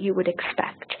that you would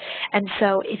expect. And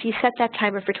so if you set that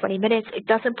timer for 20 minutes, it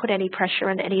doesn't put any pressure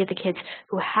on any of the kids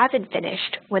who haven't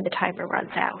finished when the timer runs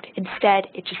out. Instead,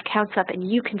 it just counts up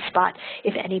and you can spot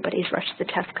if anybody's rushed the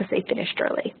test because they finished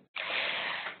early.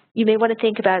 You may want to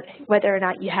think about whether or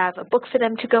not you have a book for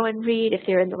them to go and read. If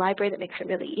they're in the library, that makes it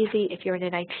really easy. If you're in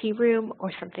an IT room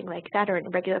or something like that, or in a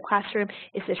regular classroom,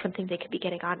 is there something they could be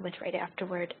getting on with right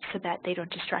afterward so that they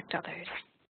don't distract others?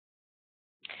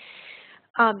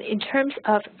 In terms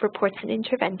of reports and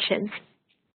interventions,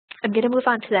 I'm going to move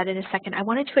on to that in a second. I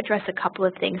wanted to address a couple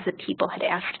of things that people had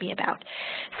asked me about.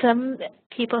 Some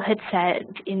people had said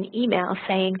in email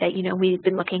saying that, we've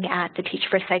been looking at the Teach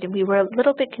First site and we were a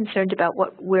little bit concerned about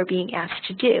what we're being asked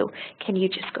to do. Can you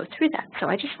just go through that? So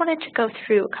I just wanted to go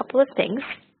through a couple of things.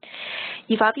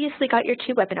 You've obviously got your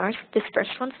 2 webinars. This first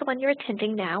one's the one you're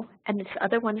attending now, and this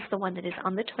other one is the one that is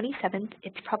on the 27th.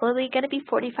 It's probably going to be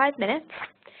 45 minutes.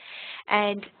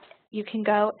 And you can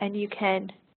go and you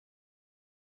can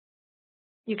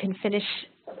finish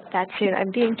that soon.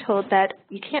 I'm being told that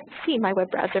you can't see my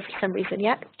web browser for some reason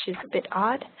yet, which is a bit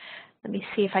odd. Let me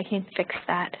see if I can fix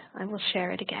that. I will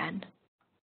share it again.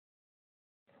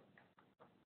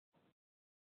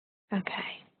 Okay.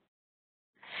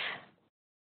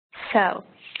 So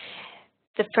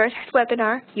the first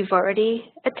webinar you've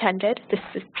already attended. This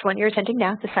is one you're attending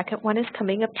now. The second one is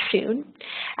coming up soon.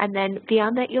 And then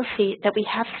beyond that, you'll see that we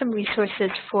have some resources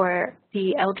for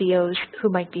the LDOs who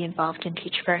might be involved in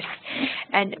Teach First.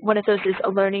 And one of those is a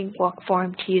learning walk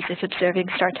form to use if observing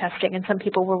STAR testing. And some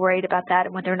people were worried about that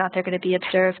and whether or not they're going to be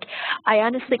observed. I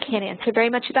honestly can't answer very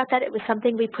much about that. It was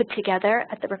something we put together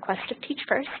at the request of Teach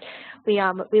First. They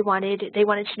wanted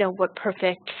to know what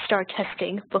perfect STAR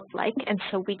testing looked like, and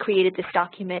so we created this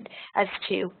document as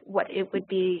to what would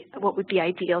be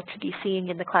ideal to be seeing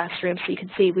in the classroom. So you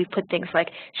can see we've put things like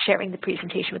sharing the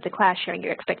presentation with the class, sharing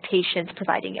your expectations,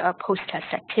 providing a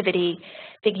post-test activity,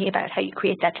 thinking about how you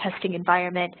create that testing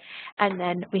environment, and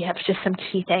then we have just some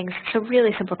key things. So really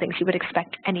simple things you would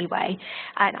expect anyway.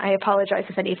 And I apologize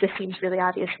if any of this seems really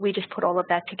obvious. We just put all of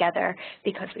that together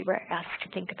because we were asked to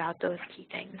think about those key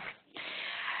things.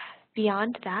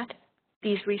 Beyond that,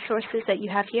 these resources that you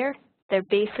have here, they're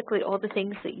basically all the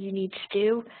things that you need to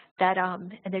do that,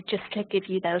 and they're just to give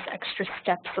you those extra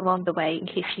steps along the way in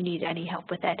case you need any help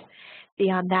with it.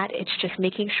 Beyond that, it's just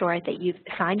making sure that you've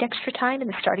assigned extra time in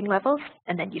the starting levels,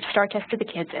 and then you've STAR tested the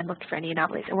kids and looked for any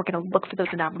anomalies. And we're going to look for those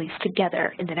anomalies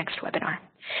together in the next webinar.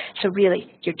 So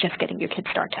really, you're just getting your kids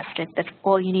STAR tested. That's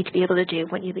all you need to be able to do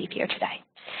when you leave here today.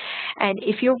 And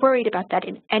if you're worried about that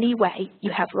in any way,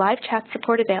 you have live chat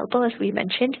support available, as we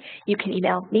mentioned. You can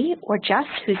email me or Jess,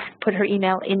 who's put her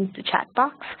email in the chat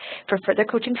box, for further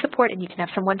coaching support, and you can have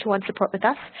some one-to-one support with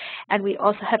us. And we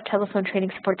also have telephone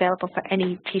training support available for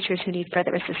any teachers who need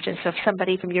further assistance. So if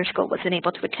somebody from your school wasn't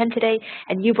able to attend today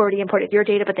and you've already imported your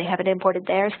data but they haven't imported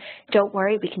theirs, don't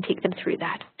worry, we can take them through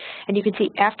that. And you can see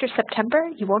after September,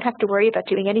 you won't have to worry about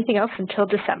doing anything else until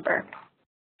December.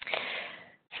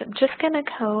 So I'm just going to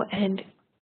go and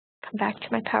come back to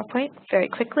my PowerPoint very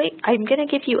quickly. I'm going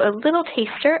to give you a little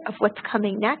taster of what's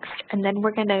coming next, and then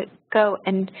we're going to go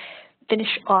and finish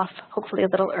off hopefully a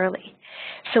little early.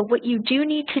 So what you do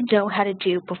need to know how to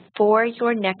do before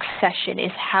your next session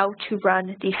is how to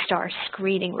run the STAR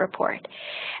screening report.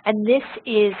 And this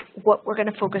is what we're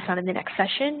going to focus on in the next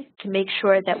session to make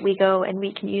sure that we go and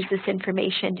we can use this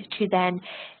information to then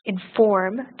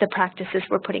inform the practices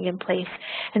we're putting in place.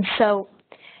 And so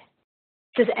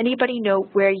does anybody know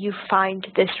where you find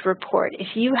this report?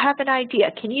 If you have an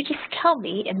idea, can you just tell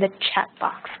me in the chat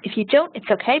box? If you don't, it's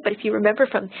okay, but if you remember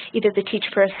from either the Teach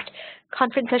First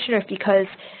conference session or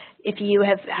if you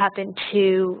have happened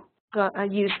to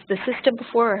use the system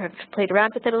before or have played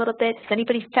around with it a little bit, has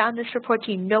anybody found this report?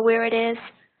 Do you know where it is?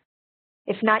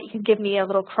 If not, you can give me a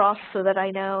little cross so that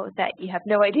I know that you have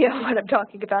no idea what I'm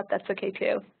talking about. That's okay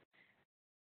too.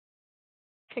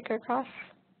 Kick or cross?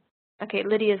 Okay,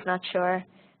 Lydia's not sure.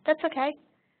 That's okay.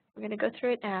 We're going to go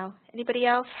through it now. Anybody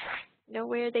else know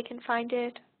where they can find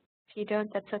it? If you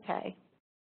don't, that's okay.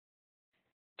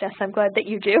 Jess, I'm glad that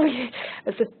you do.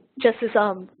 Jess is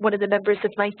one of the members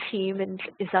of my team and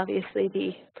is obviously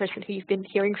the person who you've been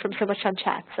hearing from so much on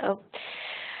chat. So,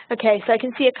 okay, so I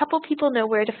can see a couple people know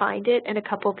where to find it and a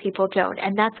couple people don't,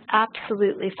 and that's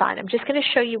absolutely fine. I'm just going to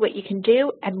show you what you can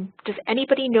do, and does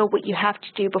anybody know what you have to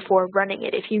do before running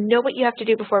it? If you know what you have to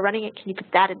do before running it, can you put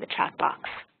that in the chat box?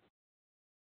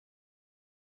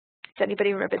 Does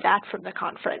anybody remember that from the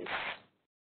conference?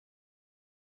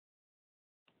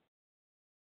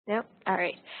 No? All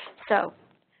right. So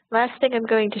last thing I'm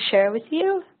going to share with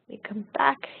you, let me come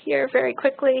back here very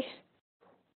quickly.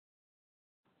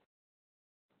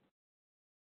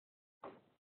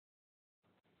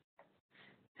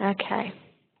 Okay.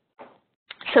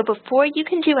 So before you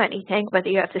can do anything, whether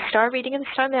you have the STAR reading or the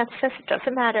STAR math test, it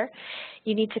doesn't matter.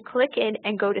 You need to click in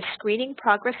and go to Screening,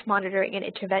 Progress, Monitoring, and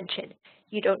Intervention.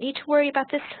 You don't need to worry about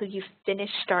this till you've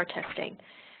finished STAR testing,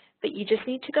 but you just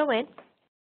need to go in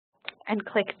and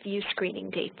click View Screening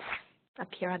Dates up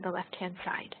here on the left-hand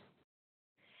side.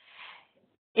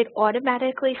 It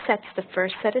automatically sets the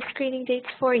first set of screening dates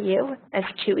for you as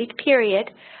a 2-week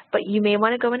period, but you may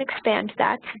want to go and expand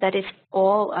that so that is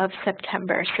all of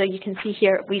September. So you can see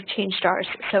here we've changed ours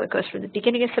so it goes from the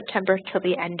beginning of September till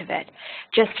the end of it,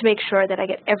 just to make sure that I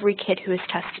get every kid who is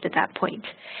tested at that point.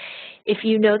 If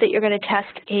you know that you're going to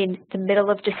test in the middle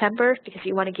of December because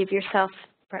you want to give yourself,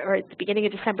 or at the beginning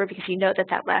of December because you know that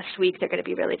that last week they're going to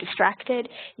be really distracted,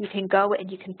 you can go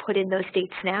and you can put in those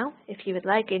dates now if you would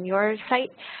like in your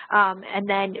site. And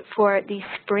then for the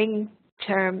spring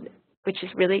term, which is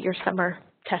really your summer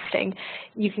testing,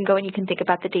 you can go and you can think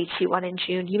about the dates you want in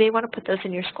June. You may want to put those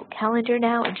in your school calendar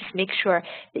now and just make sure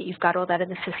that you've got all that in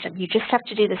the system. You just have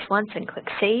to do this once and click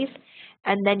Save,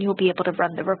 and then you'll be able to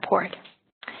run the report.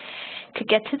 To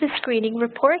get to the screening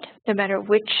report, no matter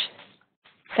which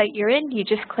site you're in, you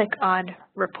just click on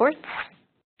Reports,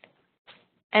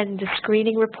 and the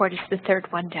screening report is the third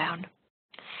one down.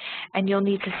 And you'll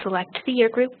need to select the year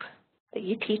group that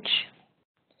you teach,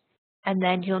 and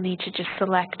then you'll need to just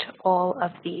select all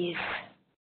of these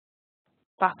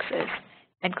boxes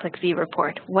and click View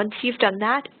Report. Once you've done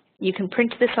that, you can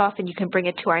print this off and you can bring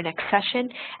it to our next session,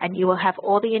 and you will have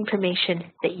all the information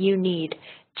that you need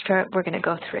we're going to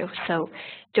go through. So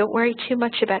don't worry too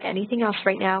much about anything else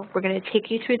right now. We're going to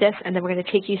take you through this, and then we're going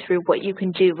to take you through what you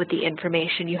can do with the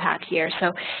information you have here.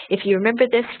 So if you remember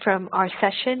this from our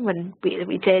session when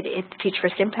we did the Teach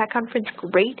First Impact Conference,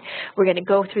 great. We're going to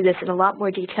go through this in a lot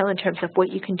more detail in terms of what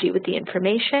you can do with the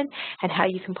information and how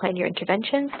you can plan your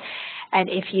interventions. And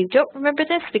if you don't remember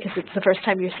this because it's the first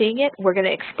time you're seeing it, we're going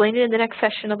to explain it in the next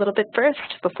session a little bit first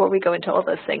before we go into all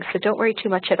those things. So don't worry too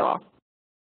much at all.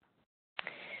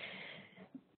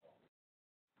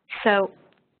 So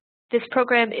this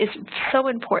program is so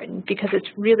important because it's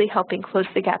really helping close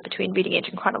the gap between reading age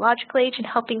and chronological age, and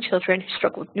helping children who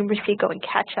struggle with numeracy go and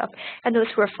catch up, and those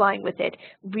who are flying with it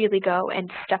really go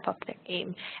and step up their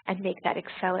game and make that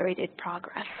accelerated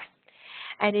progress.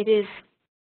 And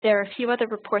there are a few other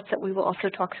reports that we will also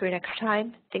talk through next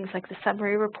time, things like the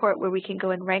summary report where we can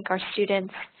go and rank our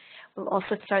students. We'll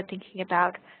also start thinking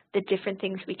about the different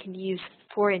things we can use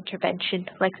for intervention,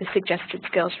 like the suggested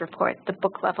skills report, the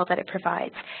book level that it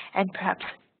provides, and perhaps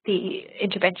the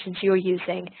interventions you're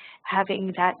using,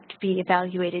 having that be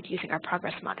evaluated using our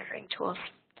progress monitoring tools.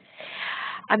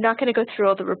 I'm not going to go through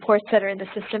all the reports that are in the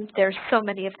system. There are so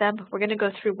many of them. We're going to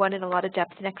go through one in a lot of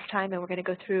depth next time, and we're going to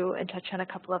go through and touch on a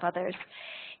couple of others.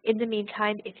 In the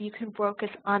meantime, if you can focus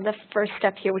on the first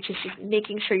step here, which is just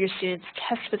making sure your students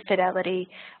test with fidelity,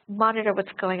 monitor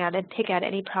what's going on, and pick out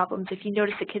any problems. If you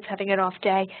notice the kid's having an off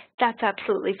day, that's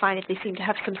absolutely fine. If they seem to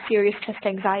have some serious test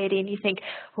anxiety and you think,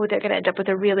 oh, they're going to end up with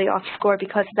a really off score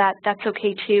because of that, that's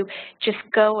okay too. Just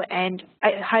go and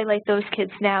highlight those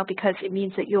kids now, because it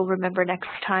means that you'll remember next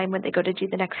time when they go to do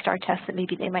the next STAR test that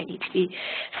maybe they might need to be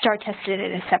STAR tested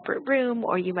in a separate room,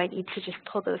 or you might need to just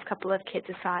pull those couple of kids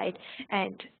aside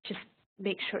and just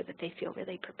make sure that they feel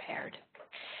really prepared.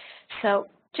 So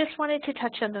just wanted to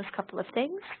touch on those couple of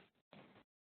things.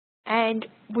 And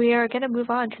we are going to move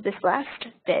on to this last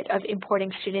bit of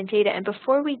importing student data. And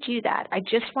before we do that, I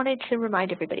just wanted to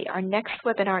remind everybody, our next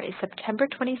webinar is September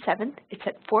 27th. It's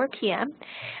at 4 p.m.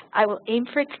 I will aim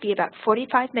for it to be about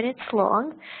 45 minutes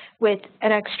long with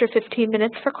an extra 15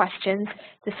 minutes for questions,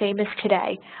 the same as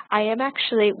today. I am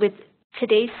actually, with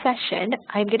today's session,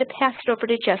 I'm going to pass it over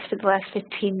to Jess for the last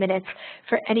 15 minutes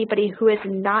for anybody who has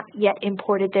not yet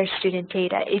imported their student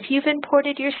data. If you've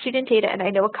imported your student data, and I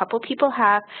know a couple people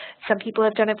have, some people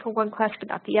have done it for one class but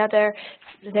not the other.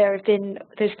 There's been,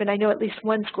 I know, at least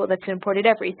one school that's imported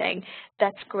everything.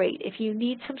 That's great. If you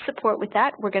need some support with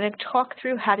that, we're going to talk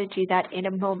through how to do that in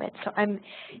a moment. So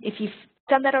if you've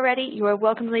done that already, you are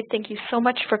welcome to leave. Thank you so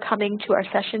much for coming to our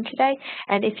session today.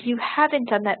 And if you haven't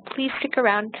done that, please stick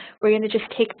around. We're going to just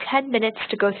take 10 minutes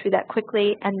to go through that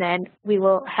quickly, and then we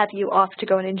will have you off to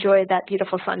go and enjoy that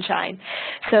beautiful sunshine.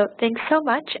 So thanks so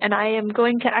much, and I am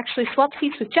going to actually swap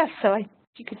seats with Jess, so if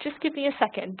you could just give me a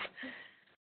second.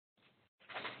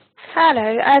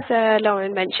 Hello, as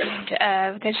Lauren mentioned,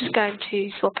 they're just going to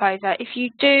swap over. If you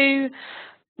do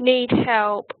need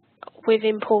help with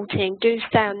importing, do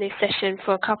stay on this session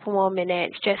for a couple more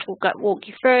minutes. Jess will walk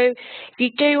you through. If you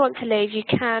do want to leave, you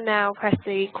can now press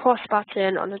the cross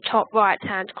button on the top right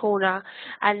hand corner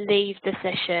and leave the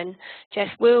session. Jess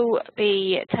will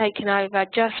be taking over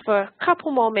just for a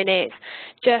couple more minutes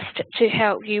just to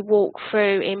help you walk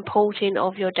through importing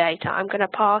of your data. I'm going to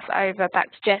pass over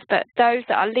back to Jess, but those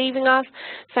that are leaving us,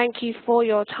 thank you for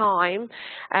your time,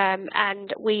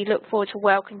 and we look forward to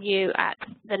welcoming you at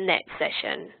the next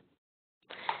session.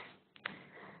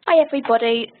 Hi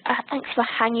everybody, thanks for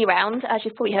hanging around. As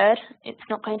you've probably heard, it's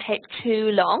not going to take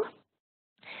too long.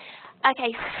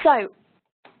 Okay, so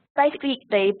basically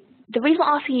the reason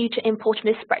we're asking you to import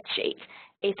in this spreadsheet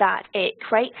is that it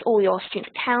creates all your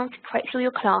student accounts, it creates all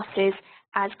your classes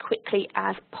as quickly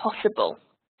as possible.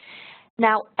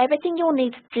 Now, everything you'll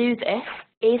need to do this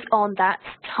is on that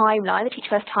timeline, the Teach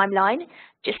First timeline,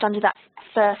 just under that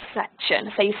first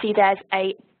section. So you see there's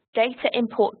a data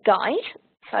import guide.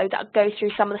 So that'll go through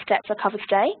some of the steps I covered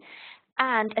today,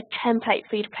 and a template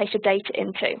for you to place your data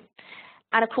into.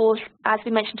 And of course, as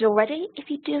we mentioned already, if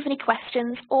you do have any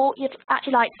questions or you'd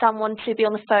actually like someone to be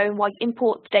on the phone while you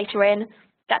import the data in,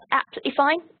 that's absolutely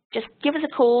fine. Just give us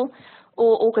a call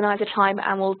or organise a time,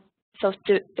 and we'll sort of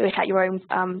do it at your own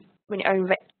when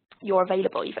you're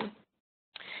available even.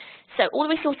 So all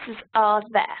the resources are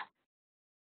there.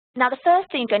 Now, the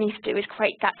first thing you're going to need to do is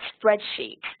create that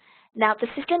spreadsheet. Now, the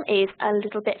system is a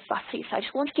little bit fussy, so I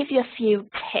just want to give you a few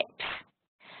tips.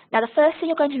 Now, the first thing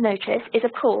you're going to notice is,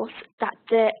 of course, that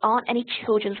there aren't any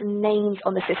children's names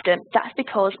on the system. That's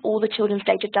because all the children's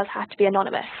data does have to be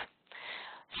anonymous.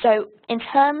 So in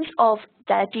terms of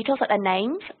their details, like their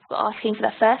names, we're asking for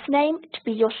their first name to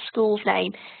be your school's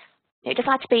name. It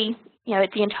doesn't have to be,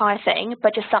 the entire thing,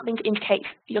 but just something to indicate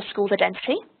your school's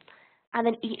identity. And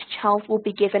then each child will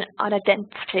be given an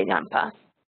identity number.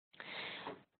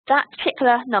 That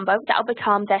particular number, that will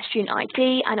become their student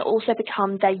ID, and it will also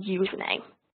become their username.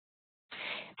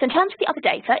 So in terms of the other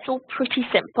data, it's all pretty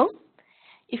simple.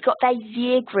 You've got their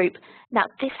year group. Now,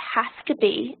 this has to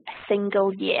be a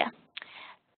single year.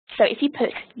 So if you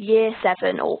put year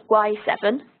 7 or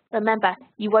Y7, remember,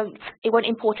 it won't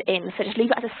import it in, so just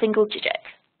leave it as a single digit.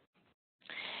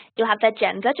 You'll have their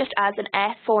gender, just as an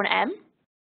F or an M.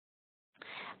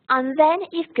 And then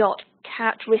you've got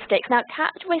characteristics. Now,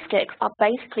 characteristics are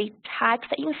basically tags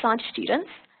that you assign to students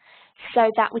so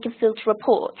that we can filter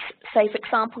reports. So, for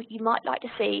example, you might like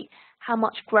to see how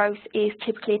much growth is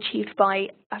typically achieved by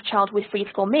a child with free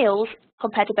school meals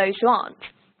compared to those who aren't.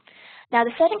 Now,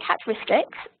 there are certain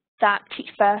characteristics that Teach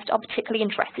First are particularly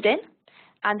interested in,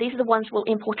 and these are the ones we'll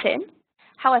import in.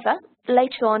 However,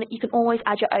 later on, you can always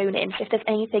add your own in, so if there's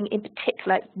anything in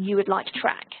particular you would like to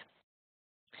track.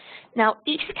 Now,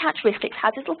 each of the characteristics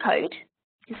has a little code.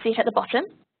 You can see it at the bottom.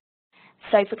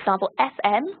 So, for example,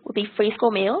 FM would be free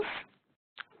school meals.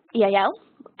 EAL,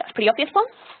 that's a pretty obvious one.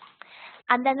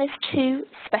 And then there's 2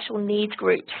 special needs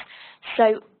groups.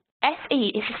 So, SE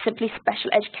is just simply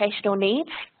special educational needs,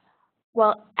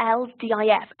 while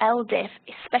LDIF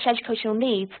is special educational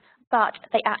needs, but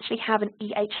they actually have an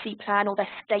EHC plan or they're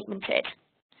statemented.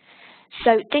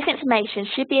 So this information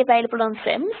should be available on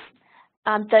SIMS,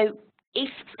 though if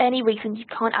for any reason you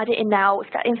can't add it in now, if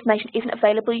that information isn't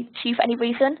available to you for any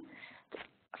reason,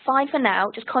 fine for now,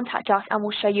 just contact us and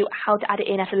we'll show you how to add it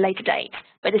in at a later date,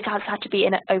 but this has had to be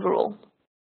in it overall.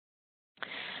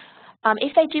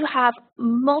 If they do have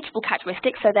multiple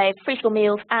characteristics, so they have free school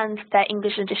meals and their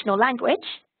English and additional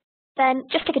language, then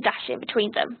just stick a dash in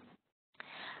between them.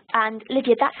 And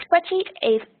Lydia, that spreadsheet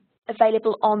is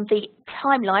available on the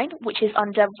timeline, which is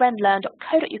under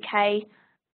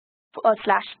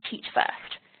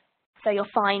wrenlearn.co.uk/teachfirst. So you'll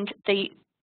find the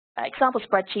example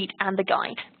spreadsheet and the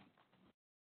guide.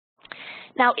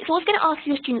 Now, it's always going to ask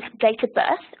your students' date of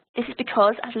birth. This is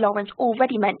because, as Lauren's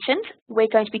already mentioned, we're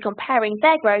going to be comparing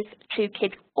their growth to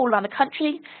kids all around the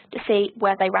country to see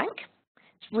where they rank.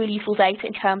 It's really useful data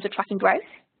in terms of tracking growth.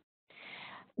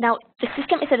 Now, the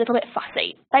system is a little bit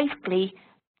fussy. Basically,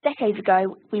 decades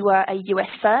ago, we were a US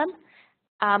firm.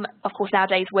 Of course,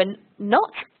 nowadays we're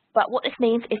not. But what this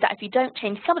means is that if you don't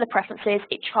change some of the preferences,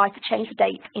 it tries to change the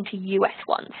dates into US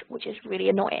ones, which is really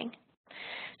annoying.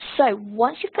 So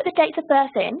once you've put the dates of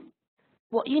birth in,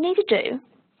 what you need to do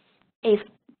is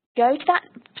go to that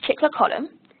particular column,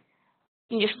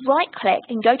 you just right-click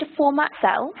and go to Format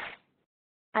Cells,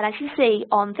 and as you see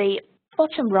on the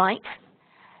bottom right,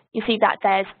 you see that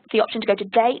there's the option to go to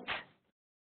Date,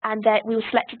 and then we will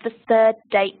select the third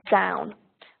date down.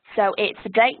 So it's the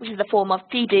date, which is the form of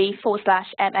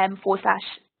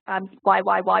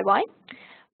DD/MM/YYYY,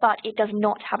 but it does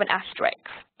not have an asterisk.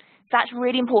 That's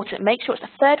really important. Make sure it's the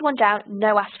third one down,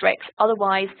 no asterisks,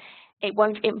 otherwise it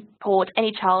won't import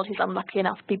any child who's unlucky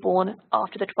enough to be born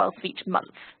after the 12th of each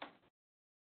month.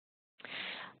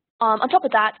 On top of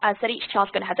that, as I said, each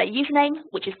child's going to have their username,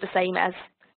 which is the same as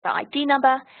their ID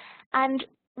number, and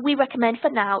we recommend for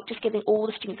now just giving all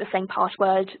the students the same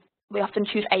password. We often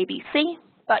choose ABC,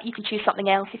 but you can choose something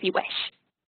else if you wish.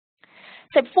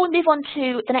 So before we move on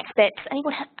to the next bit, does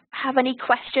anyone have any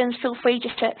questions? Feel free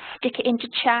just to stick it into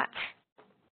chat.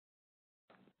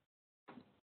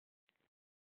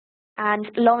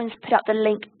 And Lauren's put up the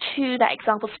link to that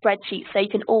example spreadsheet, so you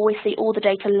can always see all the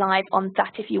data live on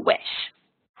that if you wish.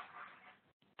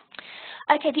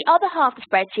 Okay, the other half of the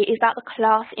spreadsheet is about the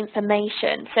class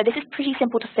information. So this is pretty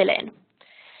simple to fill in.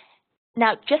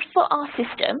 Now, just for our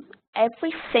system,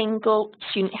 every single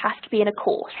student has to be in a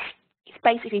course. It's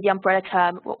basically the umbrella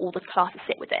term where all the classes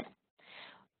sit within.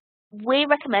 We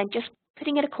recommend just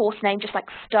putting in a course name, just like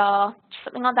STAR,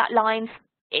 something on that lines.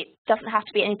 It doesn't have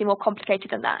to be anything more complicated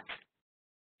than that.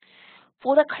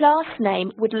 For the class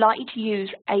name, we'd like you to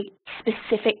use a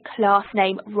specific class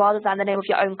name rather than the name of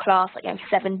your own class, like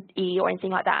 7E or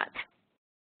anything like that.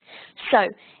 So,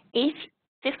 if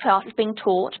this class is being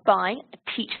taught by a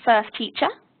Teach First teacher,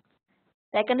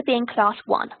 they're going to be in class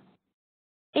 1.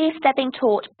 If they're being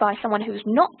taught by someone who's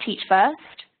not Teach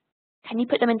First, can you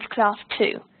put them into class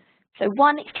 2? So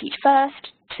 1 is teach first,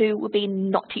 2 will be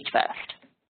not teach first.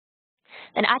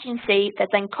 Then as you can see, there's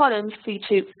then columns for you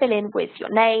to fill in with your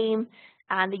name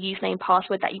and the username and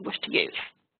password that you wish to use.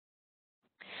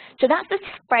 So that's the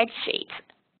spreadsheet.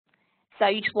 So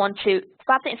you just want to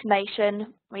grab the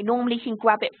information. I mean, normally you can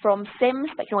grab it from Sims,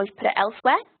 but you can always put it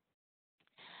elsewhere.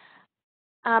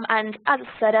 And as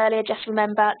I said earlier, just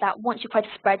remember that once you create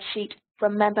a spreadsheet,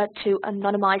 remember to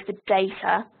anonymize the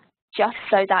data just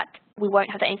so that we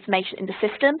won't have that information in the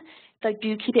system. So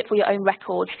do keep it for your own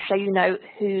records so you know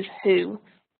who's who.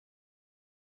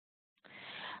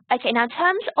 Okay, now in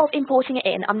terms of importing it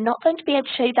in, I'm not going to be able to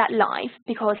show you that live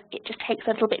because it just takes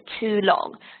a little bit too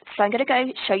long. So I'm going to go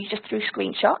show you just through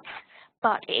screenshots,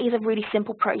 but it is a really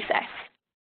simple process.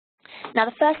 Now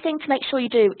the first thing to make sure you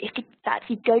do is that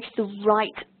you go to the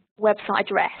right website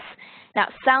address. Now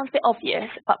it sounds a bit obvious,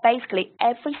 but basically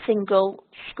every single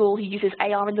school who uses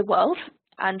AR in the world,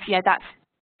 and you know that's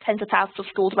tens of thousands of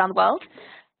schools around the world,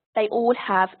 they all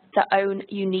have their own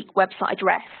unique website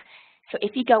address. So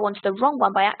if you go onto the wrong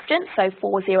one by accident, so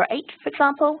 408 for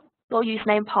example, your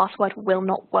username and password will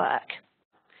not work.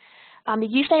 The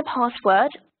username and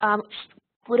password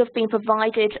would have been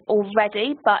provided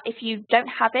already, but if you don't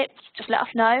have it, just let us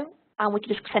know and we can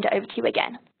just send it over to you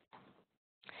again.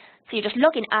 So you just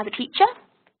log in as a teacher,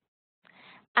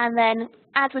 and then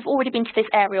as we've already been to this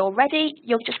area already,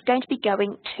 you're just going to be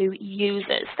going to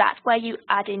users. That's where you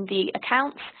add in the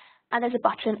accounts, and there's a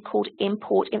button called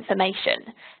import information.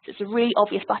 So it's a really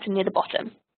obvious button near the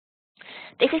bottom.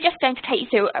 This is just going to take you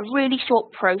through a really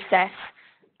short process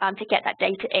to get that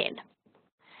data in.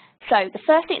 So the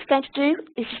first thing it's going to do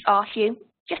is just ask you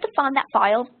just to find that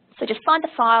file. So just find the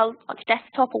file on your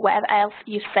desktop or wherever else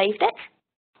you've saved it.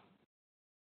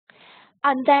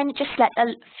 And then just select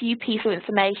a few pieces of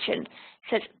information.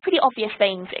 So it's pretty obvious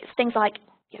things. It's things like,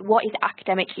 what is the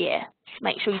academic year? Just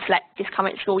make sure you select this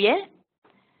current school year.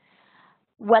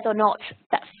 Whether or not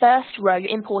that first row you're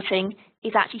importing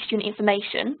is actually student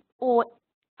information, or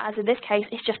as in this case,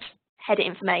 it's just header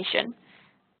information.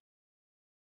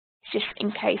 Just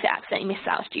in case it accidentally missed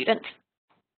out a student.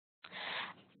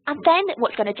 And then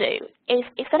what it's going to do is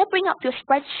it's going to bring up your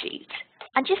spreadsheet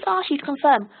and just ask you to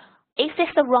confirm, is this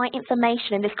the right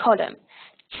information in this column?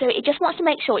 So it just wants to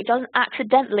make sure it doesn't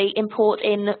accidentally import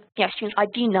in student's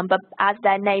ID number as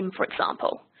their name, for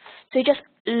example. So you just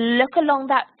look along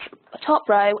that top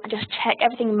row and just check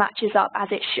everything matches up as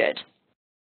it should.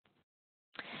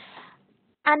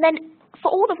 And then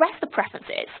for all the rest of the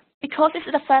preferences, because this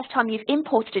is the first time you've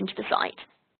imported into the site,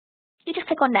 you just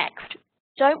click on Next.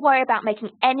 Don't worry about making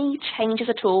any changes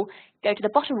at all. Go to the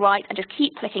bottom right and just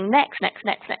keep clicking Next, Next,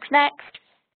 Next, Next, Next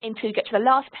until you get to the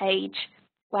last page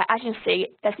where, as you can see,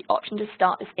 there's the option to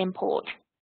start this import.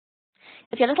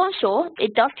 If you're a little unsure,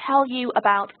 it does tell you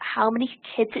about how many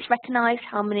kids it's recognised,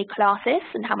 how many classes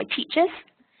and how many teachers.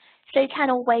 So you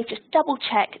can always just double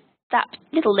check that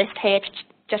little list here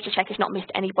just to check it's not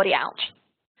missed anybody out.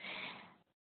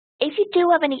 If you do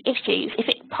have any issues, if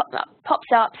it pops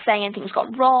up saying anything's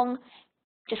gone wrong,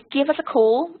 just give us a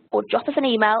call or drop us an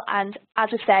email, and as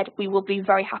I said, we will be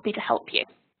very happy to help you.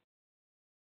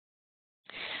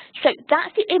 So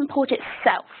that's the import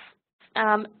itself.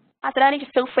 As I said earlier,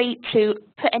 just feel free to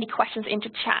put any questions into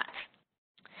chat.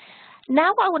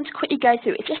 Now what I want to quickly go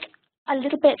through is just a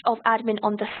little bit of admin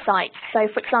on the site. So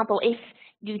for example, if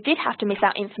you did have to miss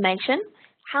out information,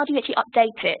 how do you actually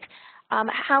update it?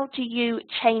 How do you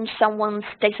change someone's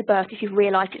date of birth if you've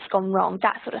realised it's gone wrong,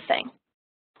 that sort of thing.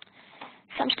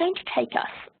 So I'm just going to take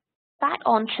us back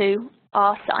onto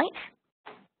our site.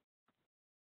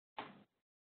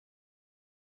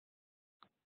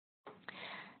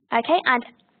 Okay, and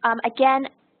again,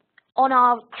 on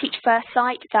our Teach First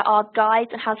site, there are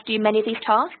guides on how to do many of these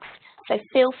tasks. So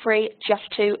feel free just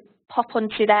to pop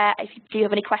onto there if you do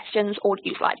have any questions, or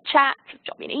use live chat,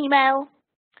 drop me an email.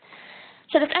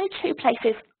 So there's only two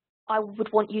places I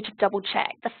would want you to double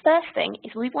check. The first thing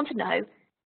is we want to know,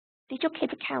 did your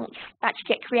kids' accounts actually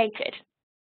get created?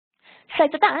 So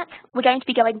for that, we're going to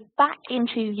be going back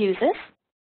into users,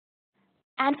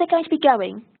 and we're going to be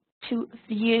going to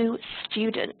view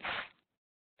students.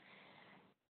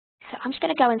 So I'm just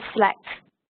going to go and select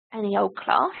any old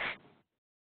class.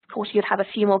 Of course, you'd have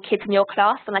a few more kids in your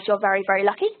class unless you're very, very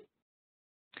lucky.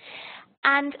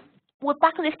 And we're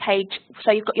back on this page,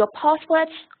 so you've got your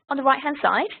passwords on the right-hand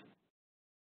side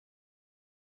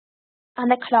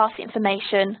and the class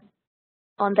information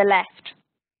on the left.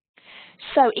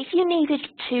 So if you needed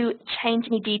to change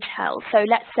any details, so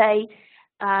let's say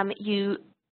you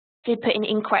did put in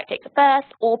incorrect date of birth,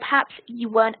 or perhaps you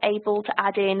weren't able to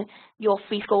add in your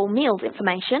free school meals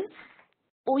information,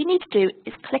 all you need to do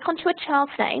is click onto a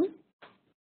child's name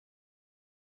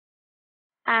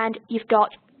and you've got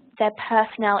their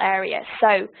personnel area.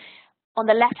 So on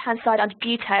the left-hand side under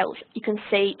details, you can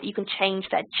see you can change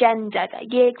their gender, their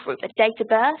year group, their date of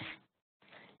birth.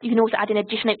 You can also add in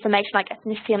additional information like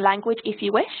ethnicity and language if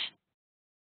you wish.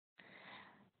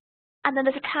 And then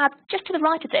there's a tab just to the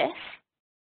right of this,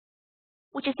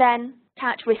 which is then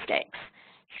characteristics.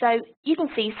 So you can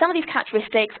see some of these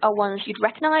characteristics are ones you'd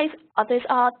recognise, others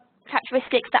are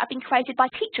characteristics that have been created by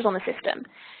teachers on the system.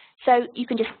 So you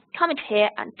can just come into here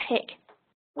and tick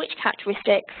which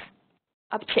characteristics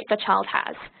a particular child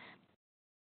has.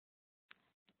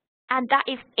 And that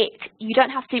is it. You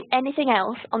don't have to do anything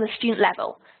else on the student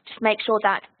level. Just make sure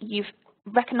that you've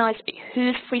recognised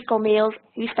who's free school meals,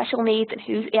 who's special needs, and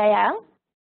who's EAL.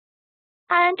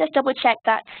 And just double check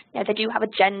that they do have a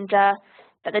gender,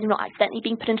 that they're not accidentally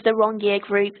being put into the wrong year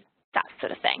group, that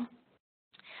sort of thing.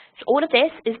 So all of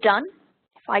this is done.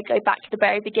 If I go back to the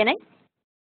very beginning,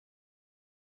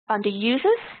 under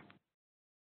users,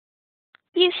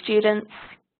 view students,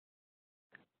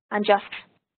 and just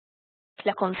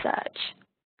click on search,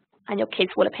 and your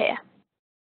kids will appear.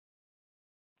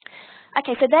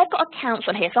 Okay, so they've got accounts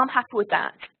on here, so I'm happy with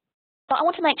that. But I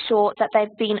want to make sure that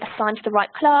they've been assigned to the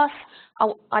right class.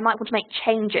 I might want to make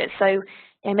changes, so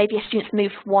maybe a student's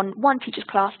moved from one teacher's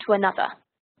class to another.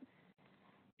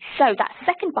 So that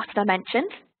second button I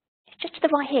mentioned is just to the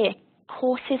right here,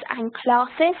 courses and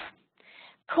classes.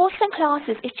 Courses and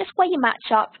classes is just where you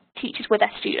match up teachers with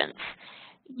their students.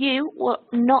 You will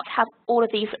not have all of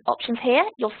these options here.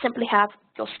 You'll simply have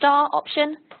your star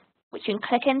option, which you can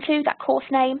click into, that course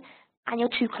name, and your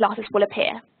two classes will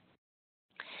appear.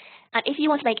 And if you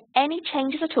want to make any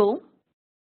changes at all,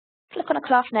 click on a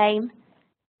class name,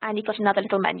 and you've got another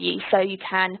little menu. So you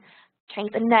can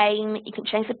change the name, you can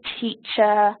change the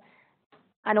teacher,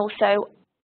 and also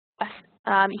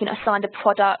you can assign the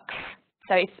products.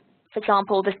 So if, for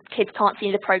example, the kids can't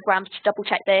see the programs, just double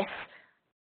check this,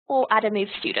 or add or move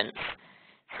students.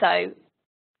 So,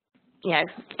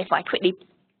 if I quickly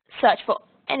search for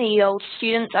any old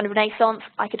students under Renaissance,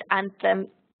 I could add them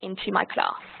into my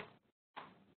class.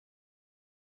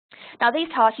 Now these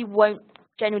tasks you won't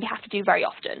generally have to do very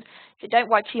often, so don't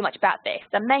worry too much about this.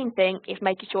 The main thing is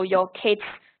making sure your kids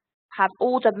have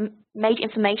all the major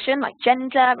information like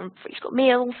gender and free school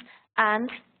meals, and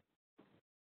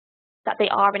that they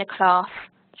are in a class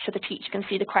so the teacher can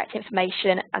see the correct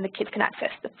information and the kids can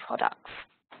access the products.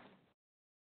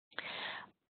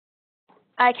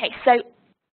 Okay, so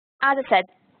as I said,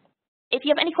 if you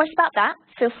have any questions about that,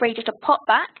 feel free just to pop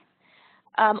back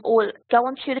or go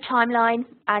onto the timeline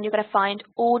and you're going to find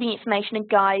all the information and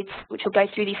guides which will go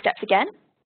through these steps again.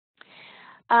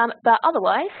 But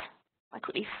otherwise, I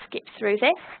quickly skip through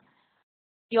this.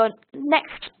 Your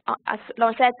next, as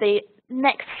Lauren said, the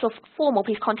next sort of formal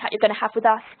piece of contact you're going to have with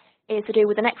us is to do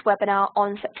with the next webinar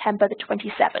on September the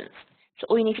 27th. So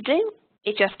all you need to do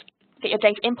is just get your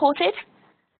data imported,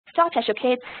 start test your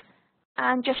kids,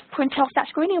 and just print off that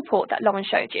screening report that Lauren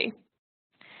showed you.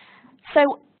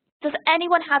 So does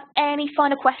anyone have any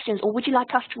final questions, or would you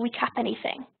like us to recap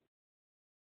anything?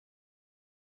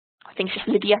 I think it's just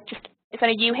Lydia. It's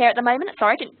only you here at the moment.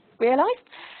 Sorry, I didn't realise.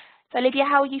 So Lydia,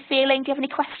 how are you feeling? Do you have any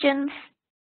questions?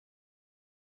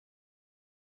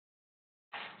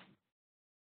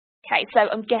 Okay, so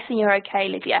I'm guessing you're okay,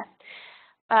 Lydia.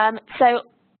 So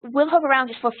we'll hop around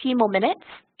just for a few more minutes,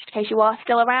 just in case you are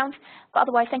still around. But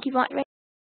otherwise, thank you very much.